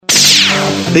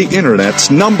The Internet's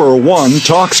 #1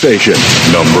 talk station.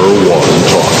 #1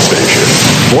 talk station.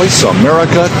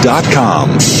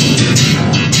 VoiceAmerica.com.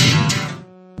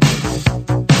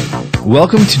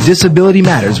 Welcome to Disability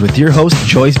Matters with your host,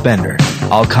 Joyce Bender.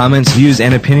 All comments, views,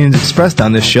 and opinions expressed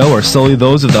on this show are solely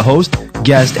those of the host,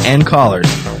 guest, and callers.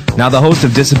 Now the host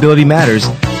of Disability Matters,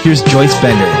 here's Joyce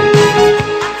Bender.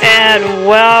 And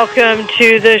welcome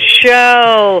to the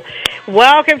show.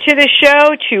 Welcome to the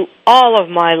show to all of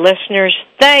my listeners.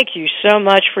 Thank you so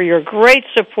much for your great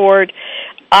support.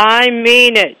 I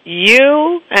mean it.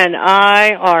 You and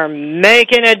I are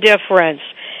making a difference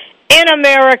in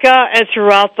America and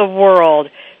throughout the world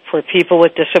for people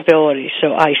with disabilities.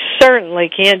 So I certainly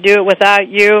can't do it without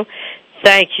you.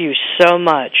 Thank you so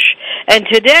much. And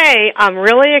today I'm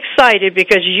really excited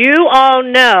because you all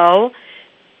know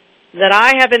that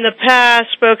I have in the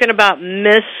past spoken about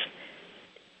Miss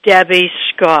Debbie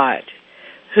Scott,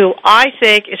 who I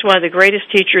think is one of the greatest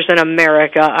teachers in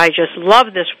America. I just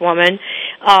love this woman.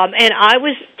 And I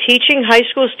was teaching high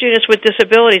school students with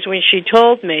disabilities when she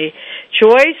told me,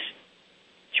 Joyce,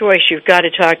 you've got to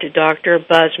talk to Dr.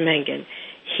 Buzz Mingin.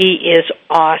 He is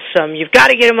awesome. You've got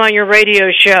to get him on your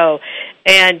radio show.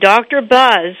 And Dr.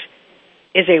 Buzz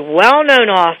is a well-known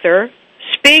author,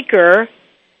 speaker,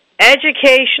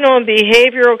 educational and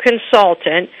behavioral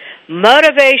consultant,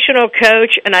 motivational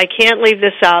coach, and I can't leave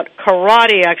this out,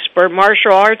 karate expert,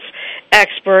 martial arts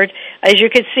expert. As you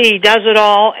can see, he does it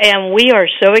all, and we are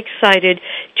so excited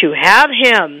to have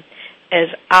him as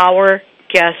our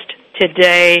guest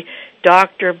today.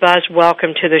 Dr. Buzz,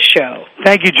 welcome to the show.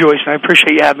 Thank you, Joyce, and I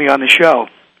appreciate you having me on the show.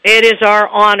 It is our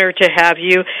honor to have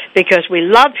you because we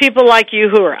love people like you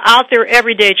who are out there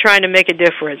every day trying to make a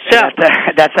difference. So,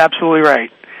 that's absolutely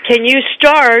right. Can you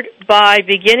start by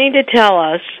beginning to tell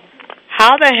us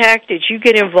how the heck did you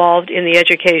get involved in the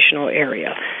educational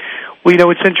area? Well,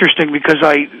 it's interesting because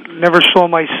I never saw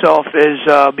myself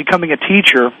as becoming a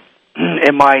teacher,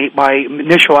 and my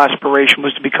initial aspiration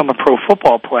was to become a pro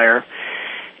football player.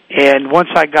 And once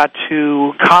I got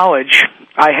to college,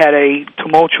 I had a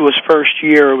tumultuous first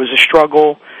year. It was a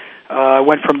struggle. I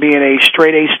went from being a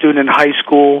straight A student in high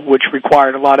school, which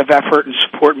required a lot of effort and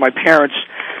support from my parents,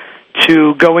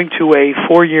 to going to a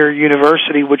 4-year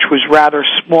university, which was rather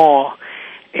small,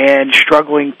 and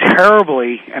struggling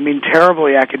terribly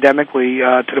academically,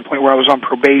 to the point where I was on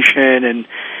probation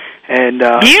and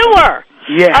You were?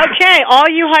 Yeah. Okay, all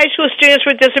you high school students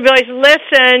with disabilities,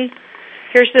 listen.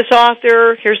 Here's this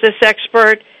author, here's this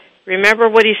expert. Remember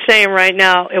what he's saying right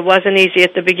now. It wasn't easy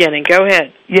at the beginning. Go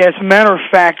ahead. Yeah, as a matter of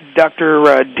fact,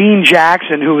 Dr. Dean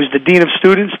Jackson, who was the dean of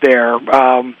students there,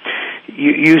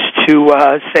 used to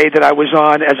say that I was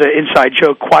on, as an inside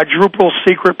joke, quadruple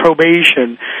secret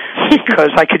probation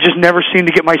because I could just never seem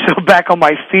to get myself back on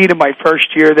my feet in my first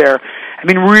year there. I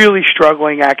mean, really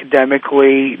struggling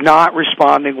academically, not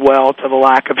responding well to the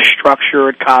lack of structure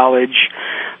at college,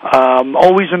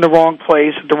 always in the wrong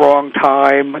place at the wrong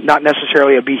time, not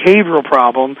necessarily a behavioral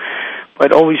problem,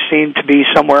 but always seemed to be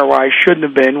somewhere where I shouldn't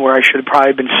have been, where I should have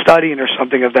probably been studying or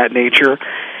something of that nature.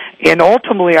 And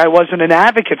ultimately, I wasn't an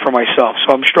advocate for myself,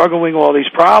 so I'm struggling with all these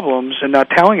problems and not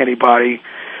telling anybody,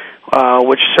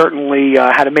 which certainly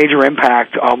had a major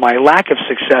impact on my lack of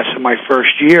success in my first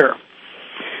year.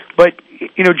 But,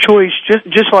 Joyce,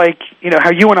 just like, how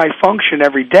you and I function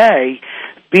every day,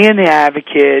 being the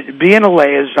advocate, being a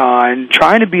liaison,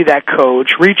 trying to be that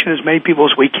coach, reaching as many people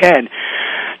as we can,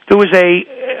 there was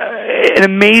an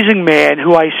amazing man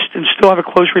who I still have a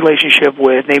close relationship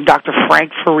with named Dr.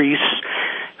 Frank Faris,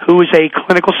 who is a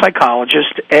clinical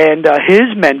psychologist, and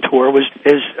his mentor was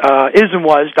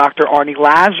Dr. Arnie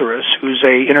Lazarus, who's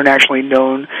a internationally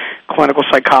known clinical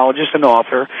psychologist and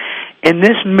author. And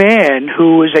this man,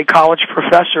 who is a college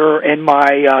professor in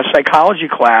my psychology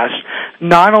class,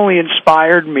 not only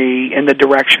inspired me in the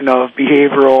direction of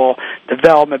behavioral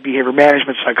development, behavior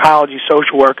management, psychology,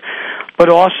 social work, but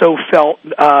also felt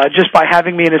just by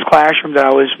having me in his classroom that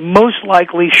I was most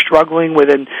likely struggling with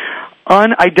an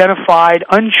unidentified,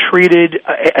 untreated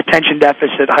attention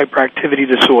deficit hyperactivity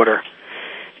disorder.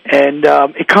 And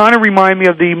it kind of reminded me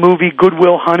of the movie Good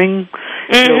Will Hunting.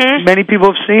 Mm-hmm. Many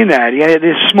people have seen that. He had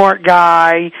this smart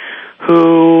guy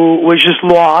who was just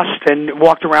lost and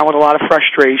walked around with a lot of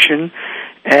frustration.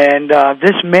 And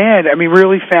this man,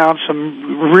 really found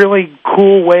some really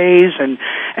cool ways, and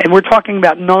we're talking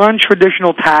about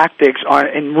non-traditional tactics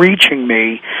in reaching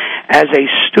me as a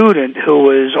student who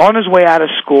was on his way out of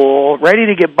school, ready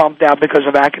to get bumped out because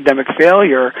of academic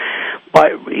failure,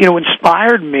 but,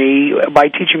 inspired me by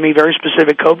teaching me very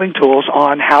specific coping tools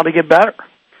on how to get better.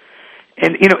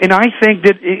 And I think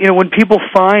that, when people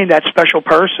find that special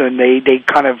person, they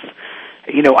kind of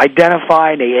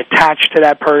identify and they attach to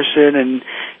that person,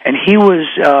 and he was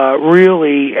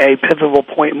really a pivotal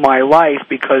point in my life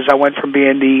because I went from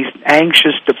being the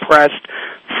anxious, depressed,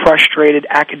 frustrated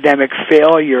academic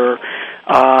failure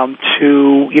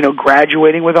to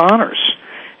graduating with honors.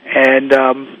 And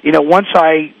once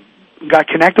I got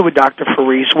connected with Dr.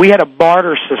 Faris, we had a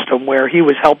barter system where he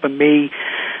was helping me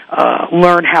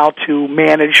learn how to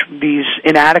manage these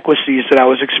inadequacies that I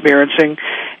was experiencing,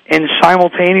 and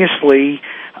simultaneously,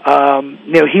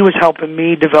 he was helping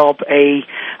me develop a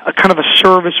kind of a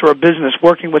service or a business,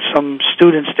 working with some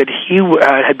students that he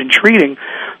had been treating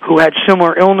who had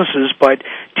similar illnesses, but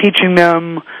teaching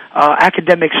them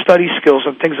academic study skills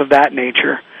and things of that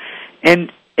nature.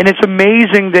 And it's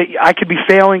amazing that I could be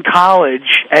failing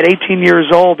college at 18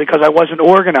 years old because I wasn't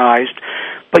organized,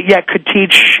 but yet could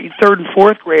teach third and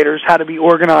fourth graders how to be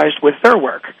organized with their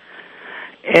work.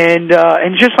 And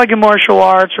just like in martial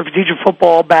arts or if you teach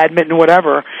football, badminton,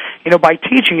 whatever, by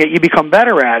teaching it, you become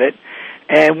better at it.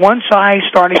 And once I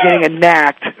started getting a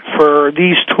knack for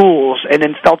these tools and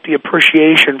then felt the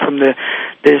appreciation from the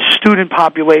student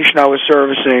population I was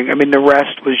servicing, the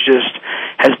rest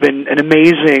has been an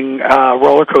amazing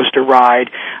roller coaster ride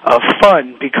of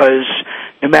fun, because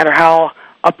no matter how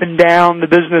up and down the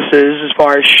business is as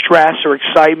far as stress or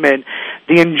excitement,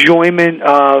 the enjoyment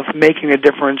of making a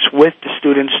difference with the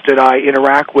students that I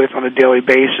interact with on a daily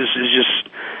basis is just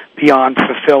beyond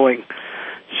fulfilling.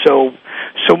 So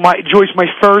Joyce, my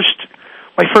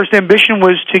first ambition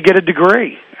was to get a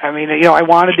degree. I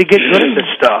wanted to get good at this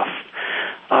stuff.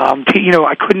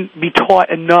 I couldn't be taught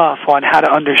enough on how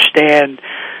to understand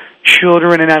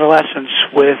children and adolescents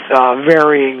with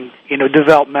varying,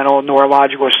 developmental,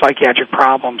 neurological, or psychiatric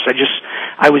problems.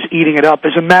 I was eating it up.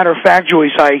 As a matter of fact,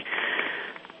 Joyce, I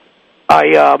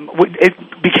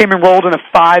became enrolled in a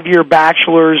 5-year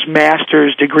bachelor's,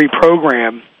 master's degree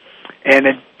program, and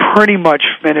it pretty much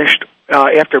finished,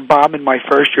 after bombing my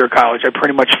first year of college, I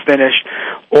pretty much finished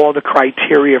all the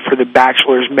criteria for the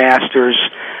bachelor's, master's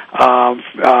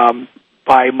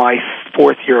by my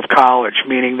 4th year of college,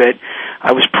 meaning that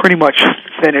I was pretty much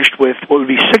finished with what would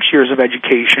be 6 years of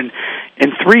education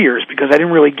in 3 years, because I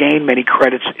didn't really gain many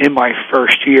credits in my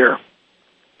first year.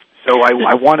 So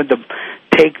I wanted to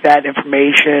take that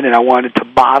information and I wanted to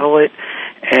bottle it,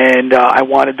 and I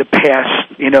wanted to pass,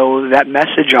 that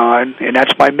message on, and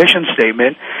that's my mission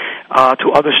statement,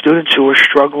 to other students who are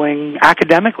struggling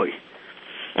academically.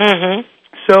 Mm-hmm.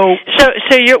 So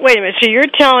you're, wait a minute. So you're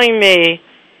telling me,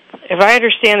 if I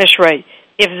understand this right,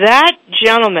 if that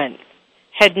gentleman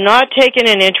had not taken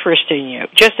an interest in you,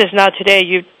 just as now today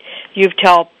you've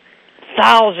helped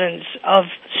thousands of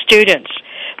students,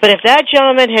 but if that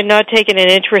gentleman had not taken an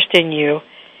interest in you,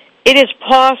 it is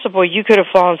possible you could have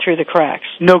fallen through the cracks.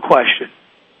 No question.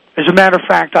 As a matter of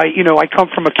fact, I come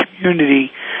from a community,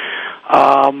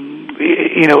 a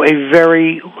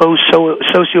very low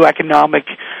socioeconomic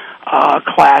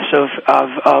class of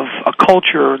a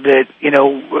culture that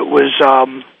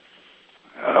was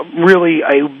really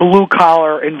a blue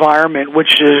collar environment,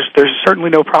 which is, there's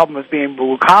certainly no problem with being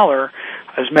blue collar,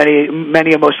 as many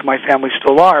of most of my family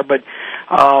still are, but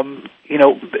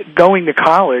going to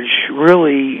college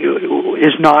really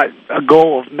is not a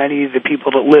goal of many of the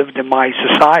people that lived in my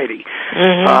society.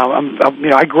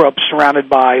 Mm-hmm. I grew up surrounded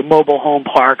by mobile home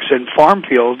parks and farm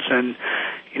fields, and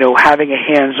having a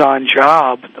hands-on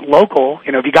job, local.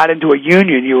 If you got into a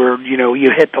union, you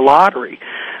hit the lottery.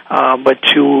 But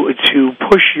to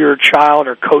push your child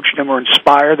or coach them or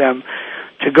inspire them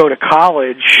to go to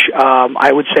college,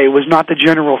 I would say was not the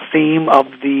general theme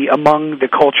among the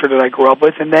culture that I grew up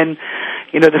with. And then,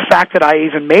 the fact that I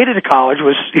even made it to college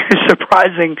was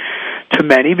surprising to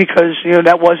many, because,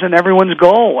 that wasn't everyone's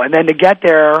goal. And then to get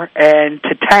there and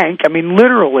to tank,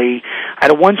 literally, I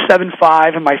had a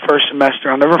 1.75 in my first semester.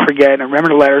 I'll never forget. And I remember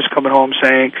the letters coming home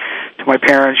saying to my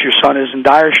parents, your son is in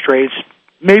dire straits,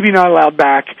 maybe not allowed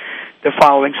back the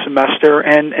following semester.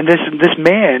 And this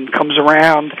man comes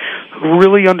around who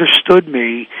really understood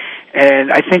me.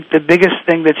 And I think the biggest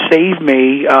thing that saved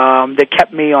me, that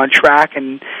kept me on track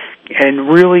and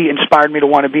really inspired me to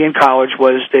want to be in college,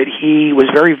 was that he was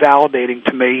very validating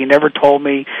to me. He never told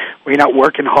me, well, you're not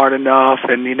working hard enough,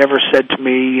 and he never said to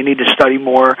me, you need to study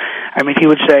more. He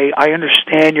would say, I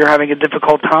understand you're having a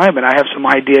difficult time, and I have some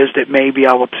ideas that may be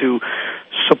able to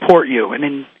support you.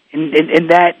 And in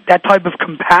that type of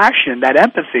compassion, that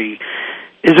empathy,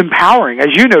 is empowering, as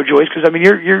you know, Joyce, because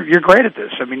you're great at this.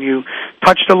 You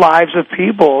touch the lives of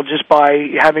people just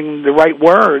by having the right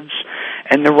words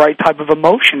and the right type of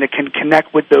emotion that can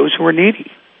connect with those who are needy.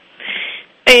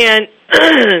 And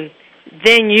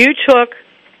then you took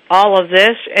all of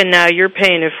this, and now you're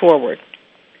paying it forward.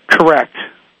 Correct.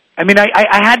 I mean,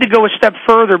 I had to go a step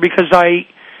further because I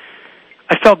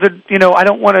felt that, I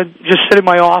don't want to just sit in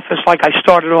my office like I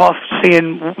started off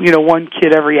seeing, one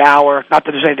kid every hour. Not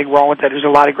that there's anything wrong with that. There's a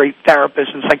lot of great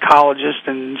therapists and psychologists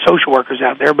and social workers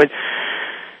out there, but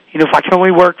if I can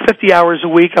only work 50 hours a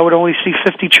week, I would only see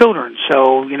 50 children.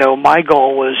 So, my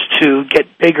goal was to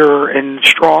get bigger and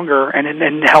stronger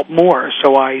and help more.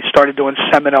 So I started doing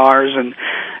seminars and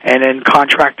then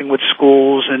contracting with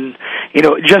schools. And,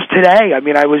 just today, I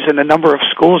mean, I was in a number of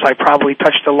schools. I probably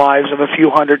touched the lives of a few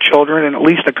hundred children and at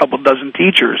least a couple dozen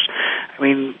teachers. I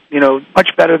mean,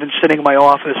 much better than sitting in my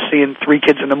office seeing 3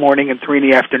 kids in the morning and 3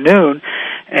 in the afternoon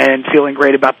and feeling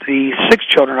great about the 6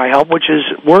 children I help, which is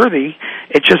worthy.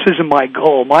 It just isn't my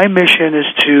goal. My mission is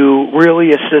to really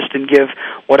assist and give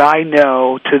what I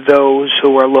know to those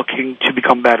who are looking to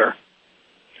become better.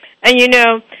 And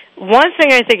one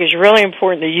thing I think is really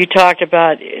important that you talked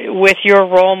about with your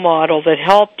role model that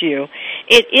helped you,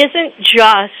 it isn't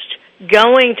just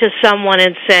going to someone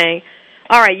and saying,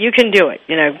 all right, you can do it,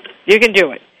 you can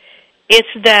do it. It's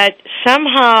that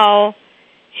somehow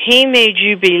he made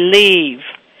you believe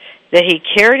that he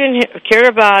cared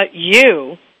about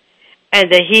you and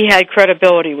that he had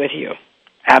credibility with you.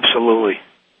 Absolutely.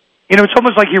 It's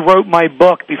almost like he wrote my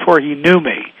book before he knew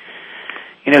me.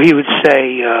 He would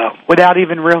say, without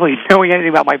even really knowing anything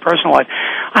about my personal life,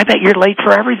 I bet you're late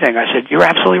for everything. I said, you're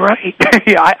absolutely right.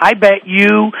 I bet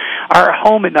you are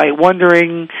home at night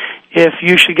wondering if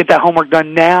you should get that homework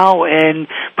done now and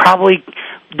probably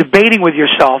debating with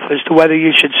yourself as to whether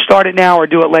you should start it now or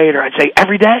do it later. I'd say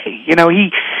every day.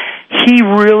 He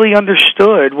really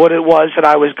understood what it was that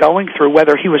I was going through,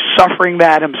 whether he was suffering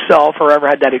that himself or ever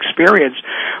had that experience.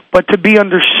 But to be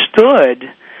understood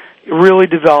really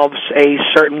develops a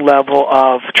certain level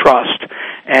of trust.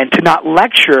 And to not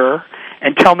lecture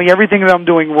and tell me everything that I'm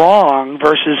doing wrong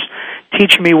versus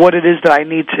teach me what it is that I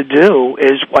need to do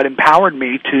is what empowered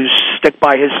me to stick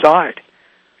by his side.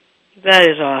 That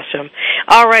is awesome.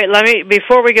 All right,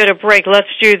 before we go to break,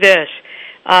 let's do this.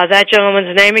 That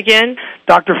gentleman's name again?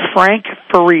 Dr. Frank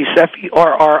Ferrise,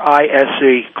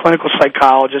 Ferrise, clinical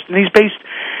psychologist, and he's based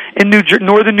in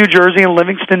northern New Jersey, in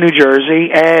Livingston, New Jersey.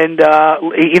 And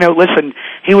listen,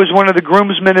 he was one of the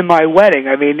groomsmen in my wedding.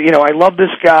 I mean, I love this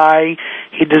guy.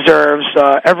 He deserves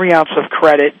every ounce of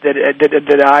credit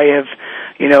that I have,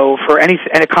 for any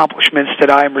accomplishments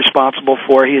that I am responsible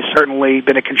for. He has certainly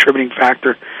been a contributing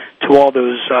factor to all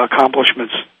those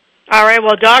accomplishments. All right,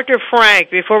 well, Dr. Frank,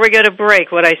 before we go to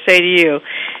break, what I say to you,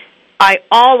 I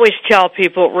always tell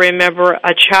people, remember,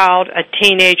 a child, a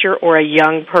teenager, or a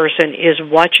young person is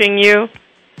watching you,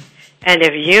 and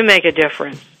if you make a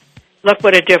difference, look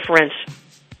what a difference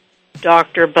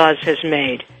Dr. Buzz has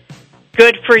made.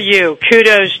 Good for you.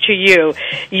 Kudos to you.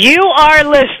 You are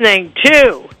listening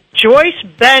to Joyce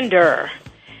Bender,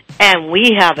 and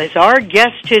we have as our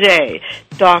guest today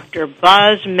Dr.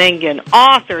 Buzz Mingin,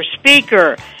 author,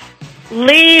 speaker,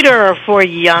 leader for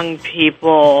young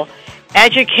people,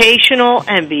 educational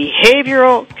and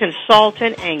behavioral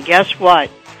consultant, and guess what?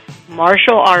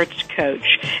 Martial arts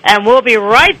coach. And we'll be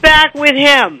right back with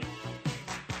him.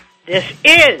 This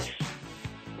is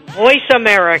Voice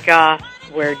America,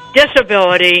 where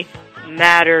disability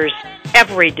matters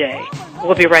every day.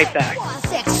 We'll be right back.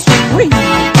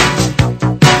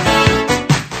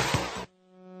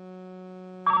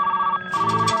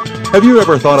 Have you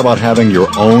ever thought about having your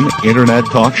own internet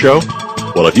talk show?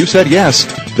 Well, if you said yes,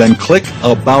 then click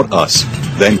About Us.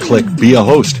 Then click Be a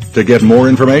Host to get more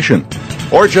information.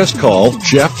 Or just call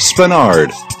Jeff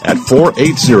Spinard at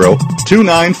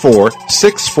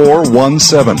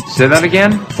 480-294-6417. Say that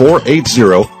again?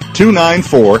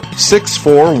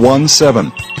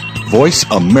 480-294-6417.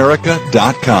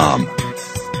 VoiceAmerica.com.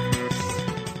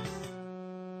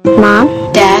 Mom?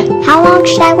 Dad? How long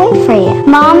should I wait for you?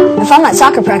 Mom? If I'm at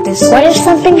soccer practice. What if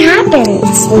something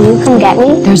happens? Will you come get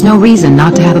me? There's no reason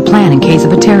not to have a plan in case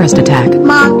of a terrorist attack.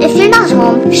 Mom, if you're not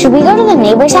home, should we go to the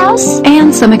neighbor's house?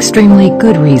 And some extremely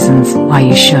good reasons why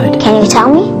you should. Can you tell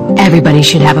me? Everybody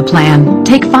should have a plan.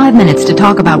 Take 5 minutes to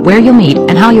talk about where you'll meet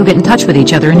and how you'll get in touch with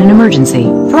each other in an emergency.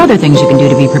 For other things you can do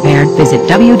to be prepared, visit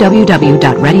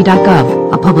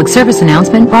www.ready.gov. A public service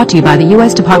announcement brought to you by the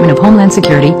U.S. Department of Homeland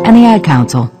Security and the Ad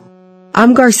Council.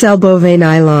 I'm Garcelle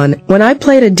Beauvais-Nylon. When I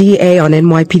played a DA on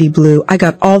NYPD Blue, I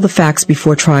got all the facts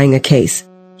before trying a case.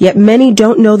 Yet many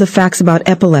don't know the facts about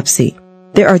epilepsy.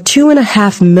 There are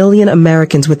 2.5 million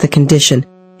Americans with the condition,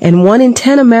 and 1 in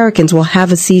 10 Americans will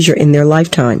have a seizure in their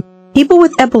lifetime. People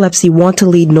with epilepsy want to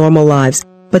lead normal lives,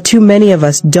 but too many of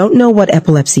us don't know what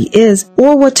epilepsy is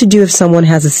or what to do if someone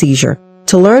has a seizure.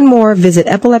 To learn more, visit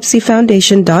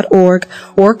epilepsyfoundation.org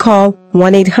or call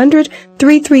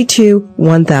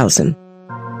 1-800-332-1000.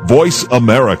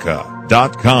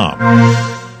 VoiceAmerica.com.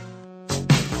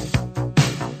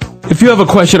 If you have a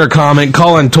question or comment,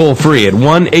 call in toll-free at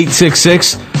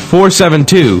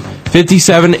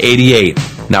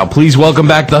 1-866-472-5788. Now, please welcome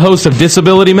back the host of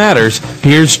Disability Matters.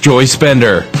 Here's Joyce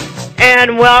Bender.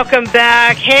 And welcome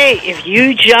back. Hey, if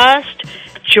you just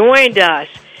joined us,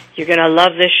 you're going to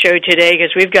love this show today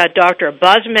because we've got Dr.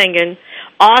 Buzz Mingin,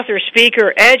 author,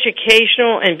 speaker,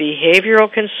 educational, and behavioral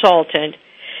consultant.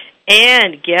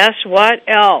 And guess what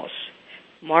else?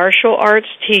 Martial arts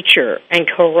teacher and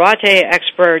karate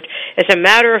expert. As a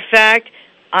matter of fact,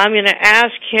 I'm going to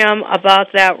ask him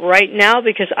about that right now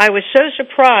because I was so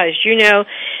surprised. You know,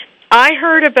 I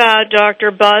heard about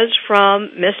Dr. Buzz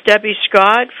from Miss Debbie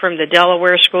Scott from the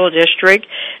Delaware School District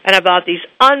and about these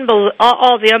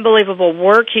all the unbelievable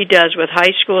work he does with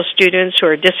high school students who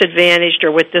are disadvantaged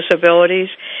or with disabilities,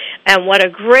 and what a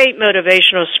great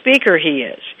motivational speaker he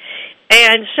is.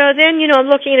 And so then, you know, I'm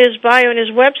looking at his bio and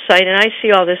his website, and I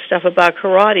see all this stuff about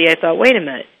karate. I thought, wait a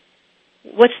minute,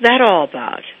 what's that all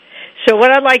about? So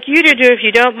what I'd like you to do, if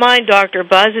you don't mind, Dr.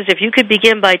 Buzz, is if you could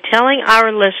begin by telling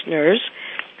our listeners,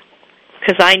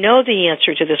 because I know the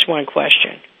answer to this one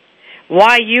question,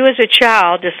 why you as a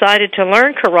child decided to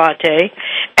learn karate,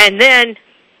 and then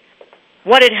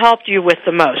what it helped you with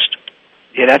the most.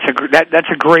 Yeah, that's a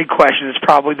great question. It's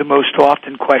probably the most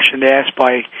often question asked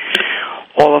by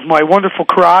all of my wonderful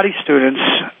karate students.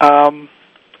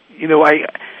 You know, I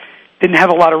didn't have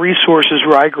a lot of resources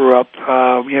where I grew up.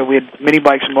 You know, we had mini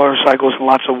bikes and motorcycles and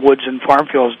lots of woods and farm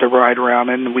fields to ride around,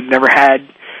 and we never had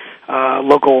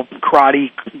local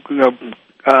karate,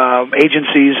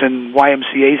 agencies and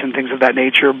YMCAs and things of that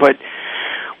nature. But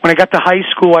when I got to high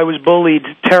school, I was bullied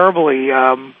terribly,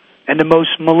 in the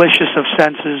most malicious of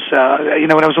senses. You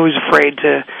know, and I was always afraid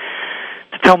to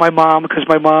tell my mom, because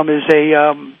my mom is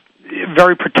a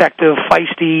very protective,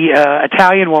 feisty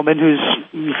Italian woman who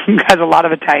has a lot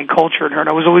of Italian culture in her, and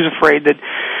I was always afraid that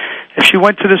if she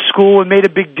went to the school and made a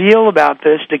big deal about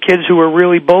this, the kids who were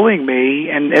really bullying me,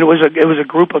 and it was a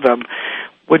group of them,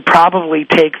 would probably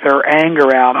take their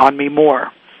anger out on me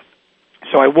more.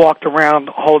 So I walked around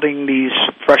holding these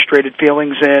frustrated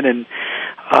feelings in, and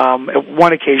at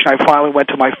one occasion I finally went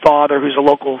to my father, who's a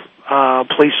local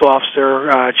police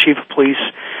officer, chief of police,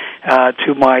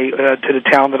 to the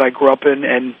town that I grew up in,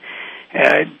 and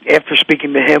after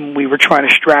speaking to him, we were trying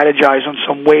to strategize on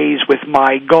some ways with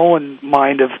my goal in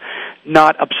mind of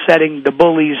not upsetting the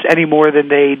bullies any more than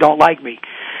they don't like me.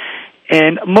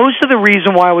 And most of the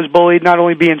reason why I was bullied, not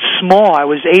only being small, I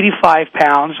was 85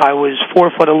 pounds, I was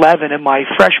 4'11" in my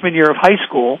freshman year of high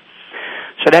school,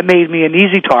 so that made me an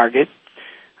easy target.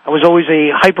 I was always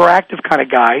a hyperactive kind of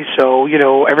guy, so, you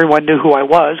know, everyone knew who I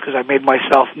was because I made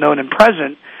myself known and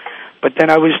present. But then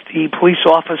I was the police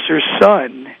officer's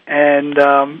son, and,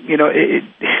 you know, it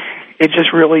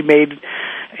just really made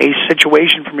a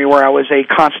situation for me where I was a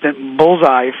constant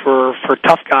bullseye for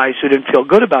tough guys who didn't feel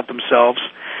good about themselves.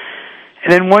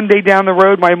 And then one day down the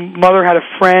road, my mother had a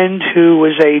friend who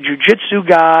was a jiu-jitsu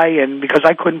guy, and because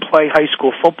I couldn't play high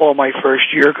school football my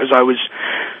first year because I was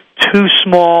too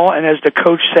small, and as the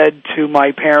coach said to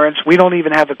my parents, we don't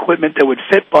even have equipment that would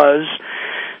fit Buzz,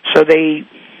 so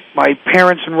my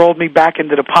parents enrolled me back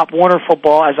into the Pop Warner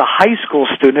football as a high school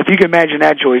student. If you can imagine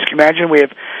that, Joyce, can you imagine I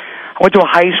went to a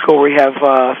high school where we have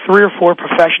 3 or 4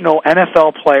 professional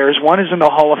NFL players. One is in the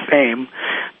Hall of Fame,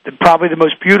 probably the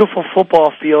most beautiful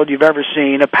football field you've ever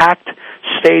seen, a packed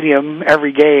stadium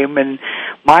every game, and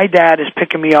my dad is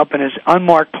picking me up in his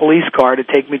unmarked police car to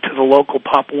take me to the local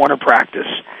Pop Warner practice.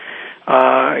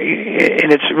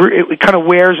 And it kind of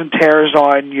wears and tears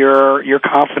on your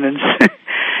confidence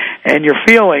and your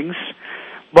feelings,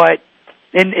 but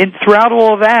and throughout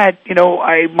all of that, you know,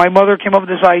 my mother came up with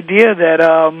this idea that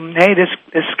hey, this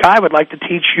guy would like to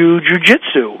teach you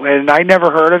jiu-jitsu, and I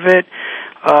never heard of it.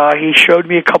 He showed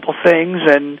me a couple things,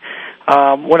 and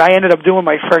what I ended up doing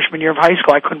my freshman year of high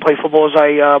school, I couldn't play football, is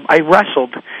I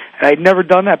wrestled, and I'd never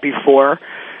done that before.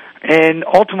 And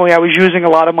ultimately, I was using a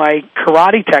lot of my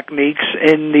karate techniques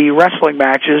in the wrestling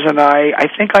matches, and I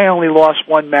think I only lost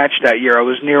one match that year. I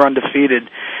was near undefeated,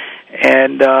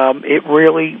 and it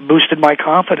really boosted my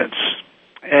confidence.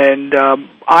 And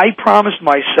I promised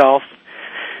myself,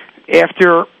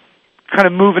 after kind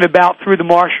of moving about through the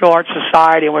martial arts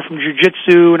society, I went from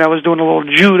jiu-jitsu, and I was doing a little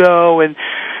judo, and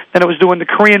then I was doing the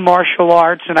Korean martial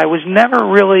arts, and I was never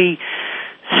really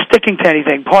sticking to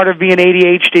anything. Part of being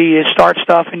ADHD is start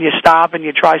stuff and you stop and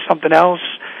you try something else.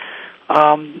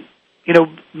 You know,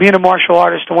 being a martial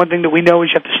artist, the one thing that we know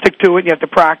is you have to stick to it, and you have to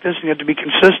practice, and you have to be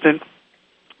consistent.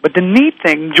 But the neat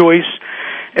thing, Joyce,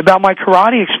 about my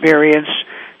karate experience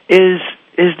is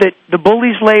that the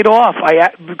bullies laid off.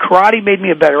 Karate made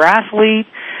me a better athlete.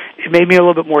 It made me a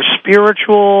little bit more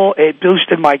spiritual. It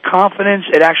boosted my confidence.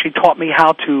 It actually taught me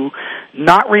how to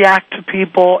not react to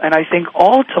people. And I think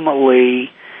ultimately,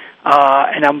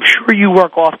 and I'm sure you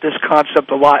work off this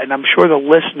concept a lot, and I'm sure the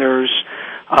listeners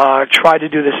try to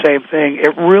do the same thing,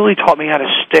 it really taught me how to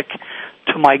stick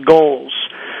to my goals.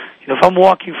 If I'm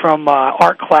walking from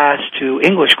art class to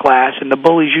English class and the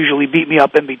bullies usually beat me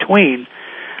up in between,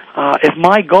 if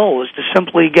my goal is to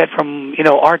simply get from,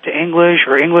 art to English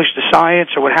or English to science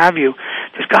or what have you,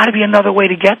 there's got to be another way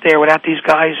to get there without these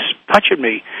guys touching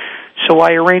me. So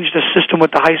I arranged a system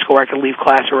with the high school where I could leave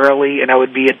class early, and I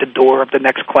would be at the door of the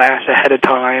next class ahead of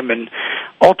time. And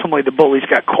ultimately, the bullies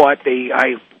got caught.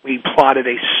 We plotted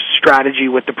a strategy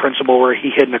with the principal where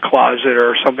he hid in a closet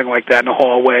or something like that in the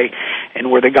hallway, and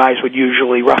where the guys would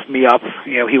usually rough me up.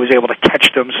 He was able to catch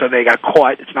them, so they got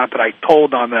caught. It's not that I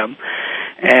told on them.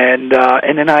 And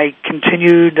then I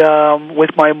continued with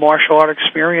my martial art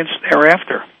experience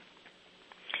thereafter.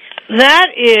 That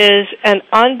is an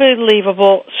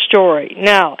unbelievable story.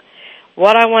 Now,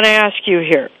 what I want to ask you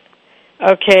here,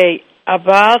 okay,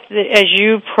 as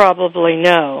you probably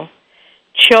know,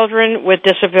 children with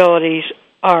disabilities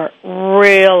are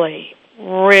really,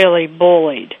 really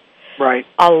bullied. Right.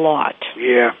 A lot.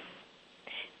 Yeah.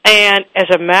 And as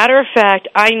a matter of fact,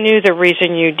 I knew the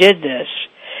reason you did this.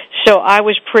 So I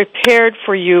was prepared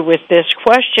for you with this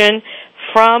question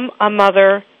from a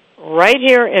mother right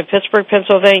here in Pittsburgh,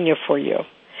 Pennsylvania for you.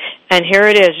 And here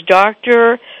it is.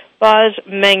 Dr. Buzz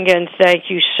Mingin, thank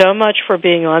you so much for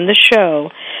being on the show.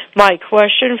 My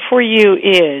question for you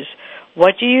is,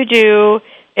 what do you do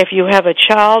if you have a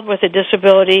child with a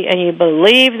disability and you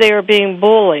believe they are being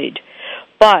bullied,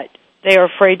 but they are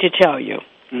afraid to tell you?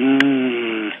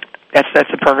 That's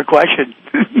a perfect question.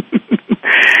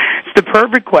 It's the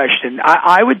perfect question.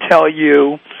 I would tell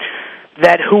you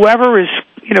that whoever is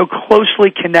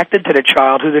closely connected to the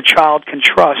child, who the child can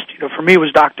trust. For me, it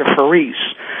was Dr. Faris.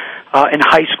 In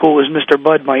high school was Mr.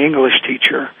 Bud, my English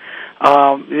teacher.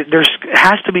 There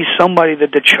has to be somebody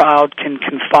that the child can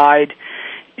confide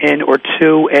in or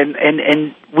to,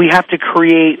 and we have to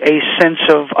create a sense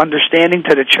of understanding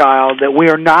to the child that we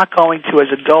are not going to, as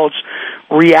adults,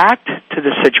 react to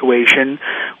the situation.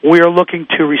 We are looking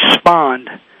to respond.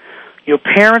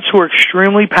 Parents who are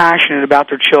extremely passionate about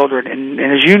their children, and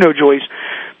as you know, Joyce,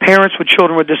 parents with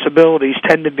children with disabilities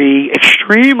tend to be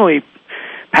extremely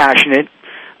passionate,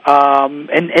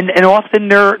 and often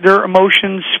their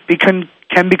emotions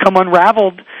can become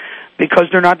unraveled because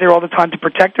they're not there all the time to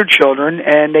protect their children,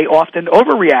 and they often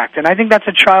overreact. And I think that's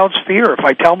a child's fear. If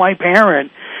I tell my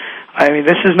parent,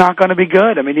 this is not going to be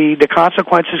good. The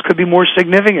consequences could be more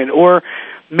significant, or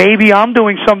maybe I'm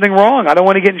doing something wrong. I don't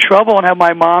want to get in trouble and have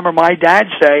my mom or my dad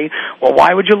say, well,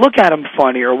 why would you look at him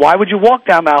funny, or why would you walk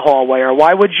down that hallway, or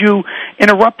why would you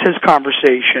interrupt his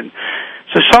conversation?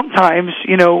 So sometimes,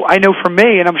 I know for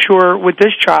me, and I'm sure with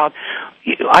this child,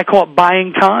 I call it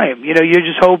buying time. You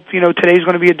just hope, today's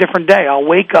going to be a different day. I'll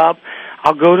wake up,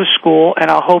 I'll go to school,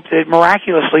 and I'll hope that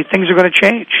miraculously things are going to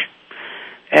change.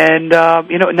 And,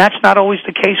 and that's not always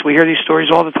the case. We hear these stories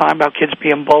all the time about kids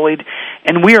being bullied,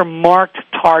 and we are marked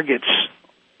targets,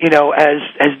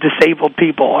 as disabled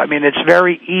people. It's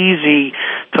very easy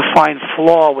to find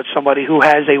flaw with somebody who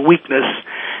has a weakness,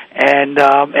 and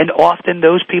often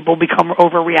those people become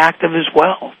overreactive as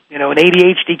well. An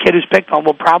ADHD kid who's picked on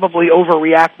will probably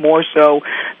overreact more so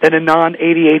than a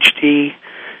non-ADHD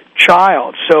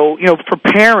child. So, for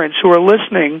parents who are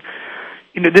listening,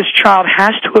 this child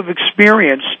has to have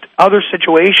experienced other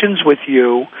situations with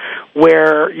you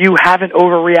where you haven't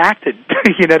overreacted.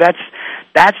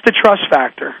 That's the trust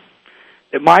factor.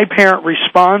 That my parent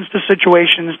responds to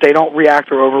situations, they don't react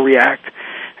or overreact.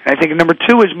 And I think number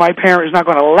two is my parent is not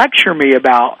going to lecture me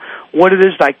about what it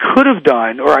is I could have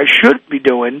done or I should be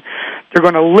doing. They're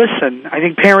going to listen. I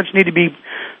think parents need to be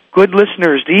good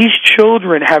listeners. These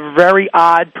children have very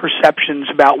odd perceptions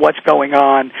about what's going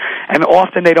on, and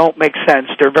often they don't make sense.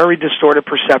 They're very distorted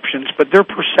perceptions, but their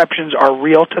perceptions are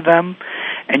real to them,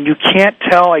 and you can't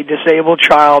tell a disabled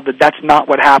child that that's not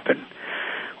what happened.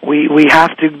 We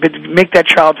have to make that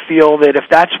child feel that if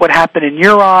that's what happened in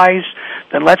your eyes,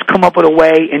 then let's come up with a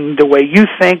way, in the way you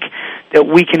think, that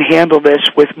we can handle this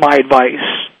with my advice.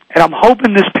 And I'm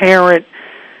hoping this parent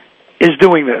is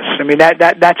doing this.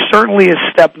 That certainly is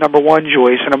step number one,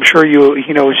 Joyce, and I'm sure you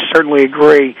certainly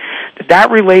agree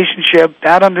that relationship,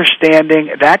 that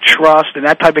understanding, that trust, and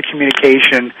that type of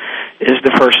communication is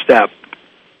the first step.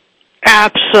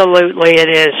 Absolutely it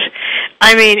is.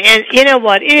 I mean, and you know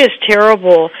what? It is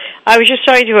terrible. I was just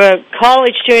talking to a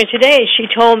college student today, and she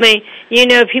told me,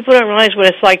 people don't realize what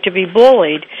it's like to be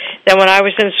bullied. That when I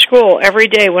was in school, every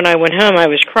day when I went home, I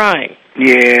was crying.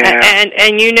 Yeah. And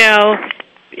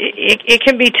it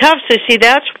can be tough to see.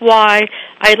 That's why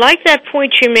I like that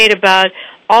point you made about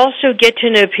also get to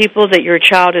know people that your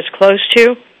child is close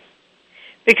to,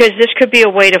 because this could be a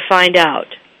way to find out.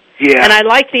 Yeah. And I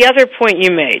like the other point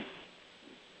you made.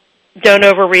 Don't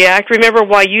overreact. Remember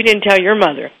why you didn't tell your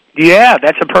mother. Yeah,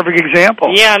 that's a perfect example.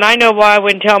 Yeah, and I know why I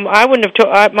wouldn't tell. I wouldn't have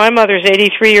told. My mother's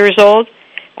 83 years old,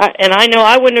 and I know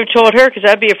I wouldn't have told her because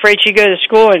I'd be afraid she'd go to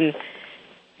school and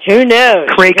who knows.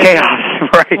 Create chaos,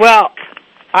 right? Well,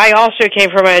 I also came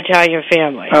from an Italian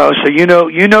family. Oh, so you know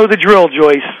the drill,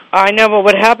 Joyce. I know, but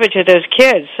what happened to those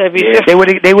kids? They would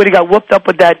have got whooped up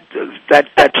with that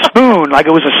spoon like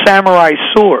it was a samurai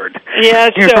sword. Yeah,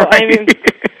 so right? I mean, but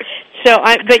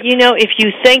if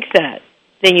you think that,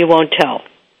 then you won't tell.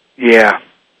 Yeah.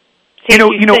 See,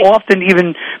 Often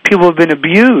even people have been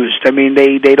abused. I mean,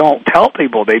 they don't tell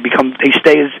people. They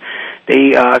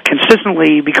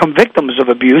consistently become victims of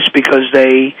abuse because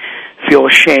they feel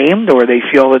ashamed or they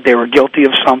feel that they were guilty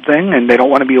of something and they don't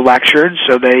want to be lectured,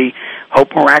 so they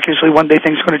hope miraculously one day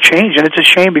things are going to change. And it's a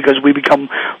shame because we become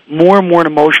more and more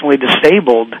emotionally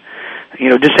disabled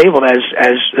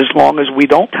as long as we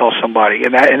don't tell somebody.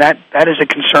 And that is a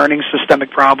concerning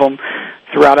systemic problem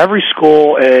throughout every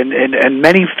school and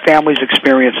many families'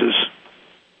 experiences.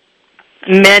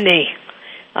 Many.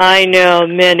 I know,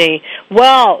 many.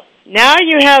 Well, now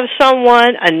you have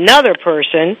another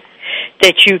person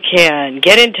that you can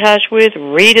get in touch with,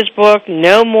 read his book,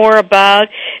 know more about,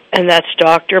 and that's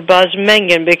Dr. Buzz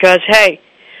Mingin, because, hey,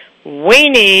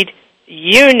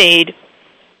 you need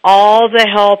all the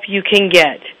help you can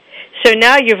get. So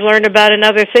now you've learned about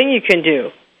another thing you can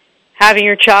do, having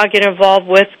your child get involved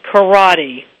with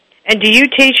karate. And do you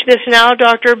teach this now,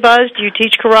 Dr. Buzz? Do you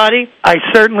teach karate? I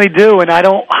certainly do, and I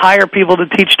don't hire people to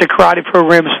teach the karate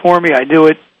programs for me. I do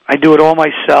it all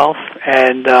myself,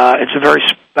 and it's a very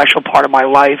special part of my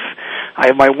life. I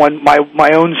have I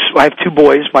have two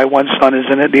boys. My one son is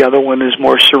in it. The other one is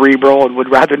more cerebral and would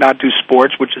rather not do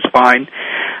sports, which is fine.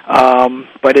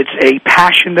 But it's a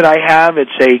passion that I have.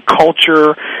 It's a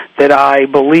culture that I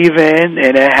believe in,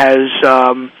 and it has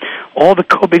all the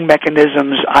coping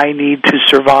mechanisms I need to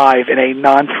survive in a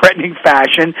non-threatening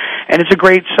fashion, and it's a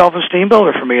great self-esteem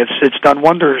builder for me. It's done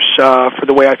wonders for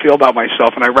the way I feel about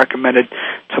myself, and I recommend it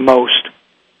to most.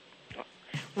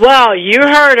 Well, you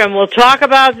heard him. We'll talk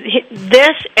about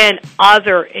this and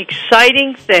other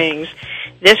exciting things.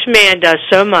 This man does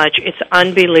so much. It's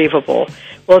unbelievable.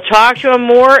 We'll talk to him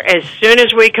more as soon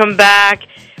as we come back.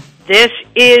 This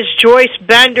is Joyce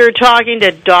Bender talking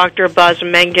to Dr. Buzz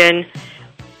Mingin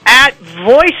at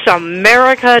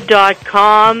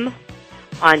voiceamerica.com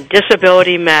on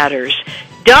Disability Matters.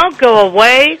 Don't go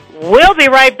away. We'll be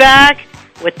right back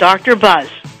with Dr. Buzz.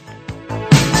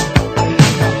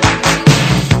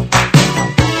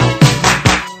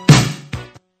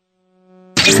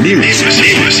 News,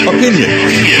 opinion,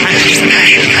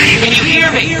 Can you hear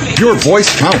me? your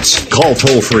voice counts. Call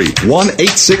toll-free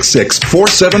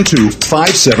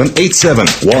 1-866-472-5787.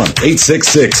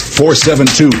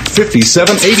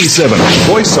 1-866-472-5787.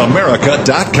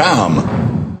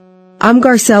 VoiceAmerica.com. I'm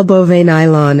Garcelle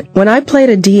Beauvais-Nylon. When I played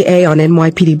a DA on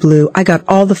NYPD Blue, I got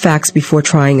all the facts before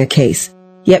trying a case.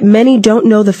 Yet many don't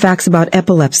know the facts about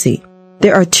epilepsy.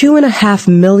 There are 2.5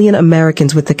 million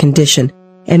Americans with the condition,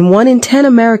 and 1 in 10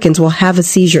 Americans will have a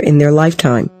seizure in their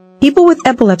lifetime. People with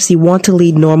epilepsy want to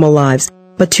lead normal lives,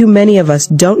 but too many of us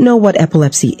don't know what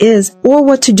epilepsy is or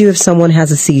what to do if someone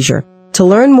has a seizure. To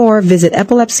learn more, visit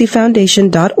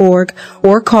epilepsyfoundation.org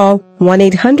or call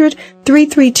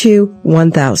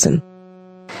 1-800-332-1000.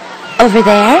 Over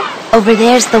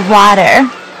there's the water.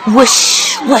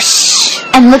 Whoosh, whoosh.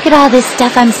 And look at all this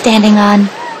stuff I'm standing on.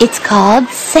 It's called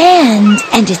sand,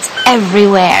 and it's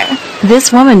everywhere.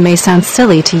 This woman may sound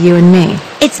silly to you and me.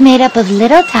 It's made up of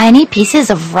little tiny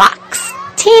pieces of rocks.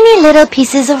 Teeny little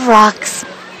pieces of rocks.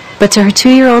 But to her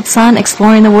 2-year-old son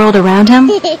exploring the world around him,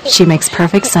 she makes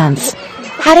perfect sense.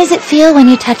 How does it feel when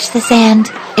you touch the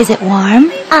sand? Is it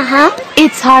warm? Uh-huh.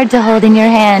 It's hard to hold in your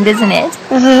hand, isn't it?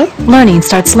 Mm-hmm. Learning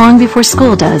starts long before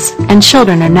school does, and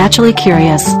children are naturally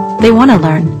curious. They want to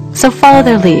learn, so follow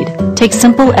their lead. Take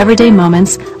simple, everyday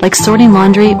moments, like sorting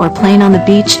laundry or playing on the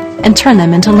beach, and turn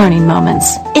them into learning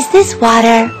moments. Is this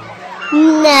water?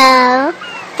 No.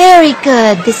 Very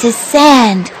good. This is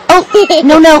sand. Oh,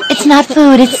 no, it's not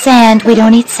food. It's sand. We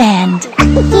don't eat sand.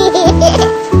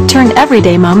 Turn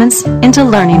everyday moments into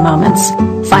learning moments.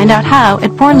 Find out how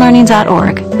at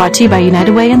bornlearning.org. Brought to you by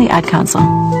United Way and the Ad Council.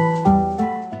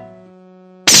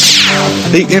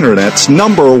 The Internet's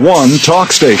 #1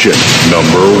 talk station.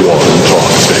 #1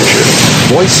 talk station.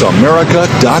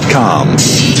 VoiceAmerica.com.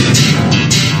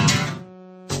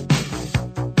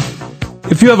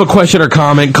 If you have a question or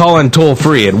comment, call in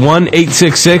toll-free at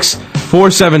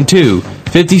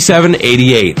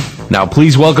 1-866-472-5788. Now,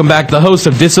 please welcome back the host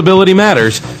of Disability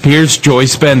Matters. Here's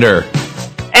Joyce Bender.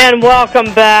 And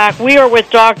welcome back. We are with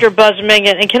Dr. Buzz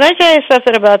Mingin. And can I tell you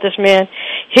something about this man?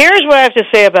 Here's what I have to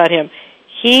say about him.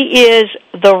 He is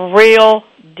the real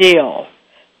deal.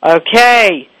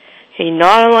 Okay? He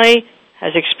not only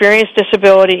has experienced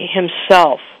disability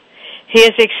himself, he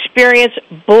has experienced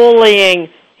bullying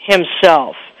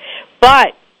himself,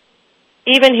 but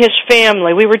even his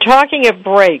family. We were talking at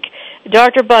break.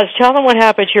 Dr. Buzz, tell them what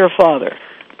happened to your father.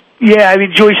 Yeah, I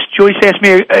mean, Joyce asked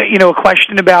me, a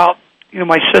question about,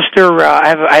 my sister.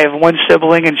 I have one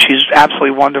sibling, and she's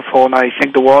absolutely wonderful, and I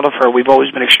think the world of her. We've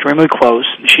always been extremely close.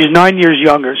 She's 9 years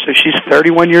younger, so she's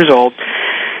 31 years old,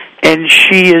 and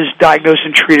she is diagnosed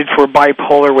and treated for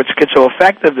bipolar with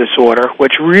schizoaffective disorder,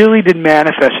 which really didn't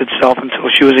manifest itself until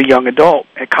she was a young adult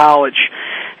at college.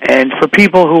 And for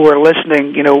people who are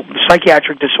listening,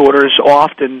 psychiatric disorders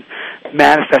often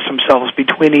manifest themselves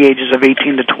between the ages of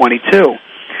 18 to 22.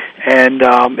 And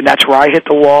that's where I hit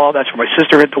the wall. That's where my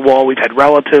sister hit the wall. We've had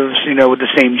relatives, with the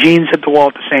same genes hit the wall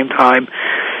at the same time.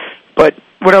 But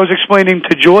what I was explaining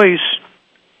to Joyce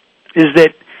is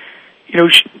that,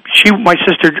 my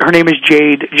sister, her name is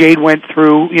Jade. Jade went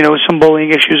through, some bullying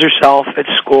issues herself at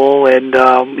school, and,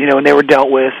 and they were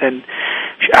dealt with. And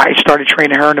I started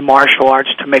training her into martial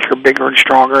arts to make her bigger and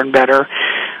stronger and better.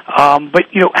 But,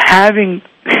 having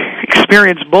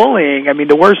experienced bullying, I mean,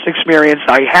 the worst experience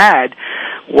I had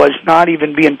was not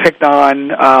even being picked on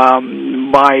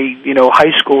by,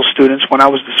 high school students when I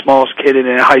was the smallest kid in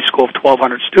a high school of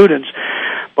 1,200 students,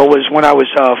 but was when I was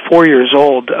 4 years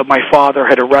old. My father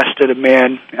had arrested a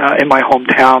man in my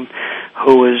hometown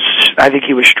who was, I think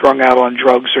he was strung out on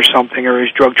drugs or something, or he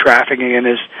was drug trafficking, and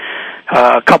his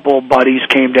couple of buddies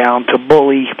came down to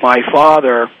bully my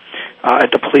father at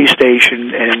the police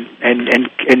station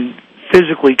and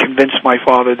physically convinced my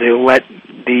father to let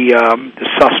the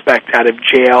suspect out of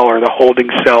jail or the holding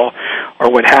cell or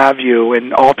what have you.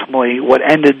 And ultimately what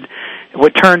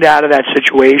turned out of that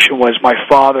situation was my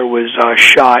father was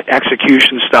shot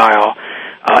execution style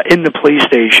in the police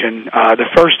station. The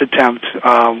first attempt,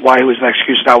 while he was in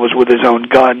execution style, was with his own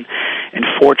gun, and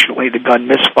fortunately the gun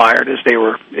misfired as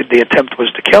the attempt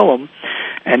was to kill him.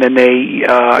 And then they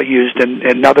used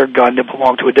another gun that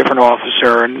belonged to a different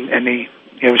officer, and he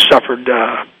suffered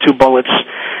 2 bullets,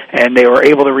 and they were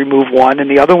able to remove one, and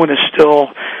the other one is still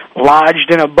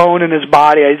lodged in a bone in his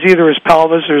body. It's either his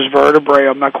pelvis or his vertebrae,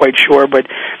 I'm not quite sure,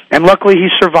 and luckily he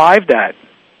survived that.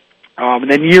 And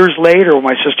then years later, when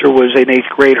my sister was in 8th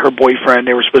grade, her boyfriend,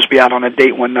 they were supposed to be out on a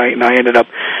date one night, and I ended up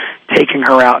taking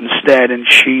her out instead, and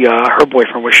her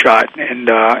boyfriend was shot and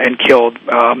killed.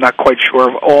 I'm not quite sure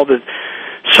of all the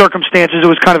circumstances. It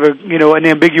was kind of an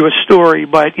ambiguous story,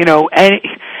 but it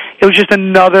was just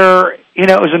another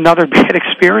bad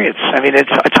experience. I mean,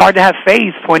 it's hard to have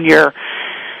faith when you're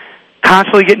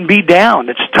constantly getting beat down.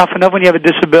 It's tough enough when you have a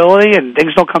disability and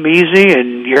things don't come easy,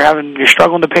 and you're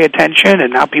struggling to pay attention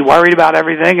and not be worried about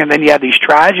everything, and then you have these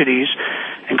tragedies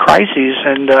and crises,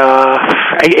 and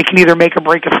it can either make or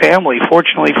break a family.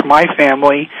 Fortunately for my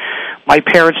family, my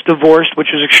parents divorced,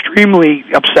 which was extremely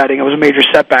upsetting. It was a major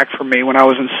setback for me when I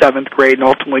was in 7th grade, and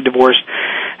ultimately divorced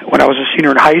when I was a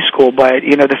senior in high school. But,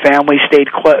 the family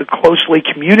stayed closely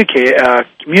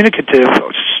communicative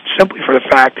simply for the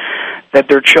fact that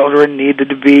their children needed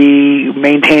to be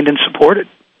maintained and supported.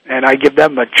 And I give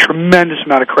them a tremendous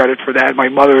amount of credit for that. My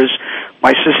mother is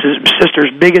my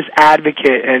sister's biggest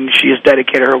advocate, and she has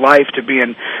dedicated her life to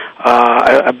being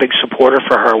a big supporter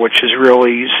for her, which has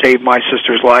really saved my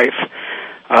sister's life.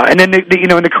 And then, in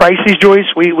the crises, Joyce,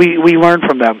 we learn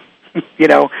from them.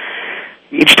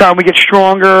 Each time we get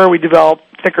stronger, we develop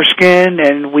thicker skin,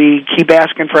 and we keep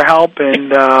asking for help.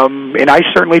 And I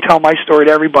certainly tell my story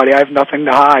to everybody. I have nothing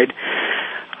to hide.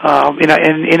 And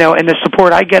the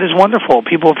support I get is wonderful.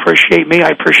 People appreciate me, I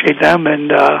appreciate them,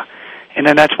 and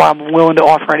then that's why I'm willing to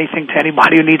offer anything to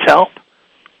anybody who needs help.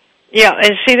 Yeah,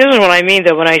 and see, this is what I mean,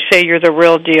 though, when I say you're the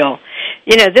real deal.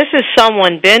 This is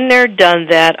someone been there, done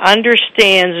that,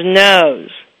 understands,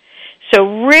 knows.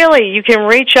 So really, you can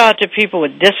reach out to people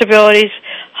with disabilities,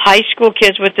 high school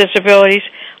kids with disabilities,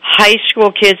 high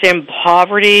school kids in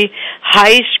poverty,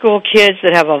 high school kids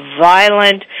that have a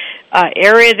violent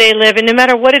area they live in, no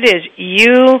matter what it is.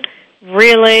 You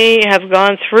really have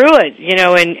gone through it,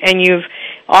 and you've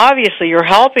obviously you're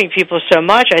helping people so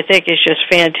much. I think it's just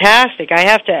fantastic. I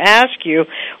have to ask you,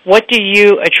 what do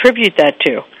you attribute that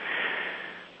to?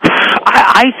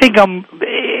 I think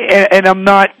I'm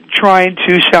not trying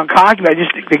to sound cocky, but I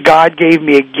just think that God gave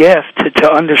me a gift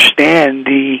to understand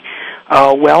the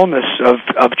wellness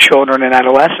of children and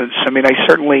adolescents. I mean, I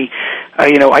certainly,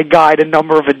 I guide a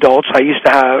number of adults. I used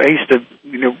to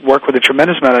work with a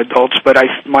tremendous amount of adults, but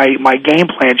my game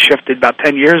plan shifted about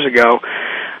 10 years ago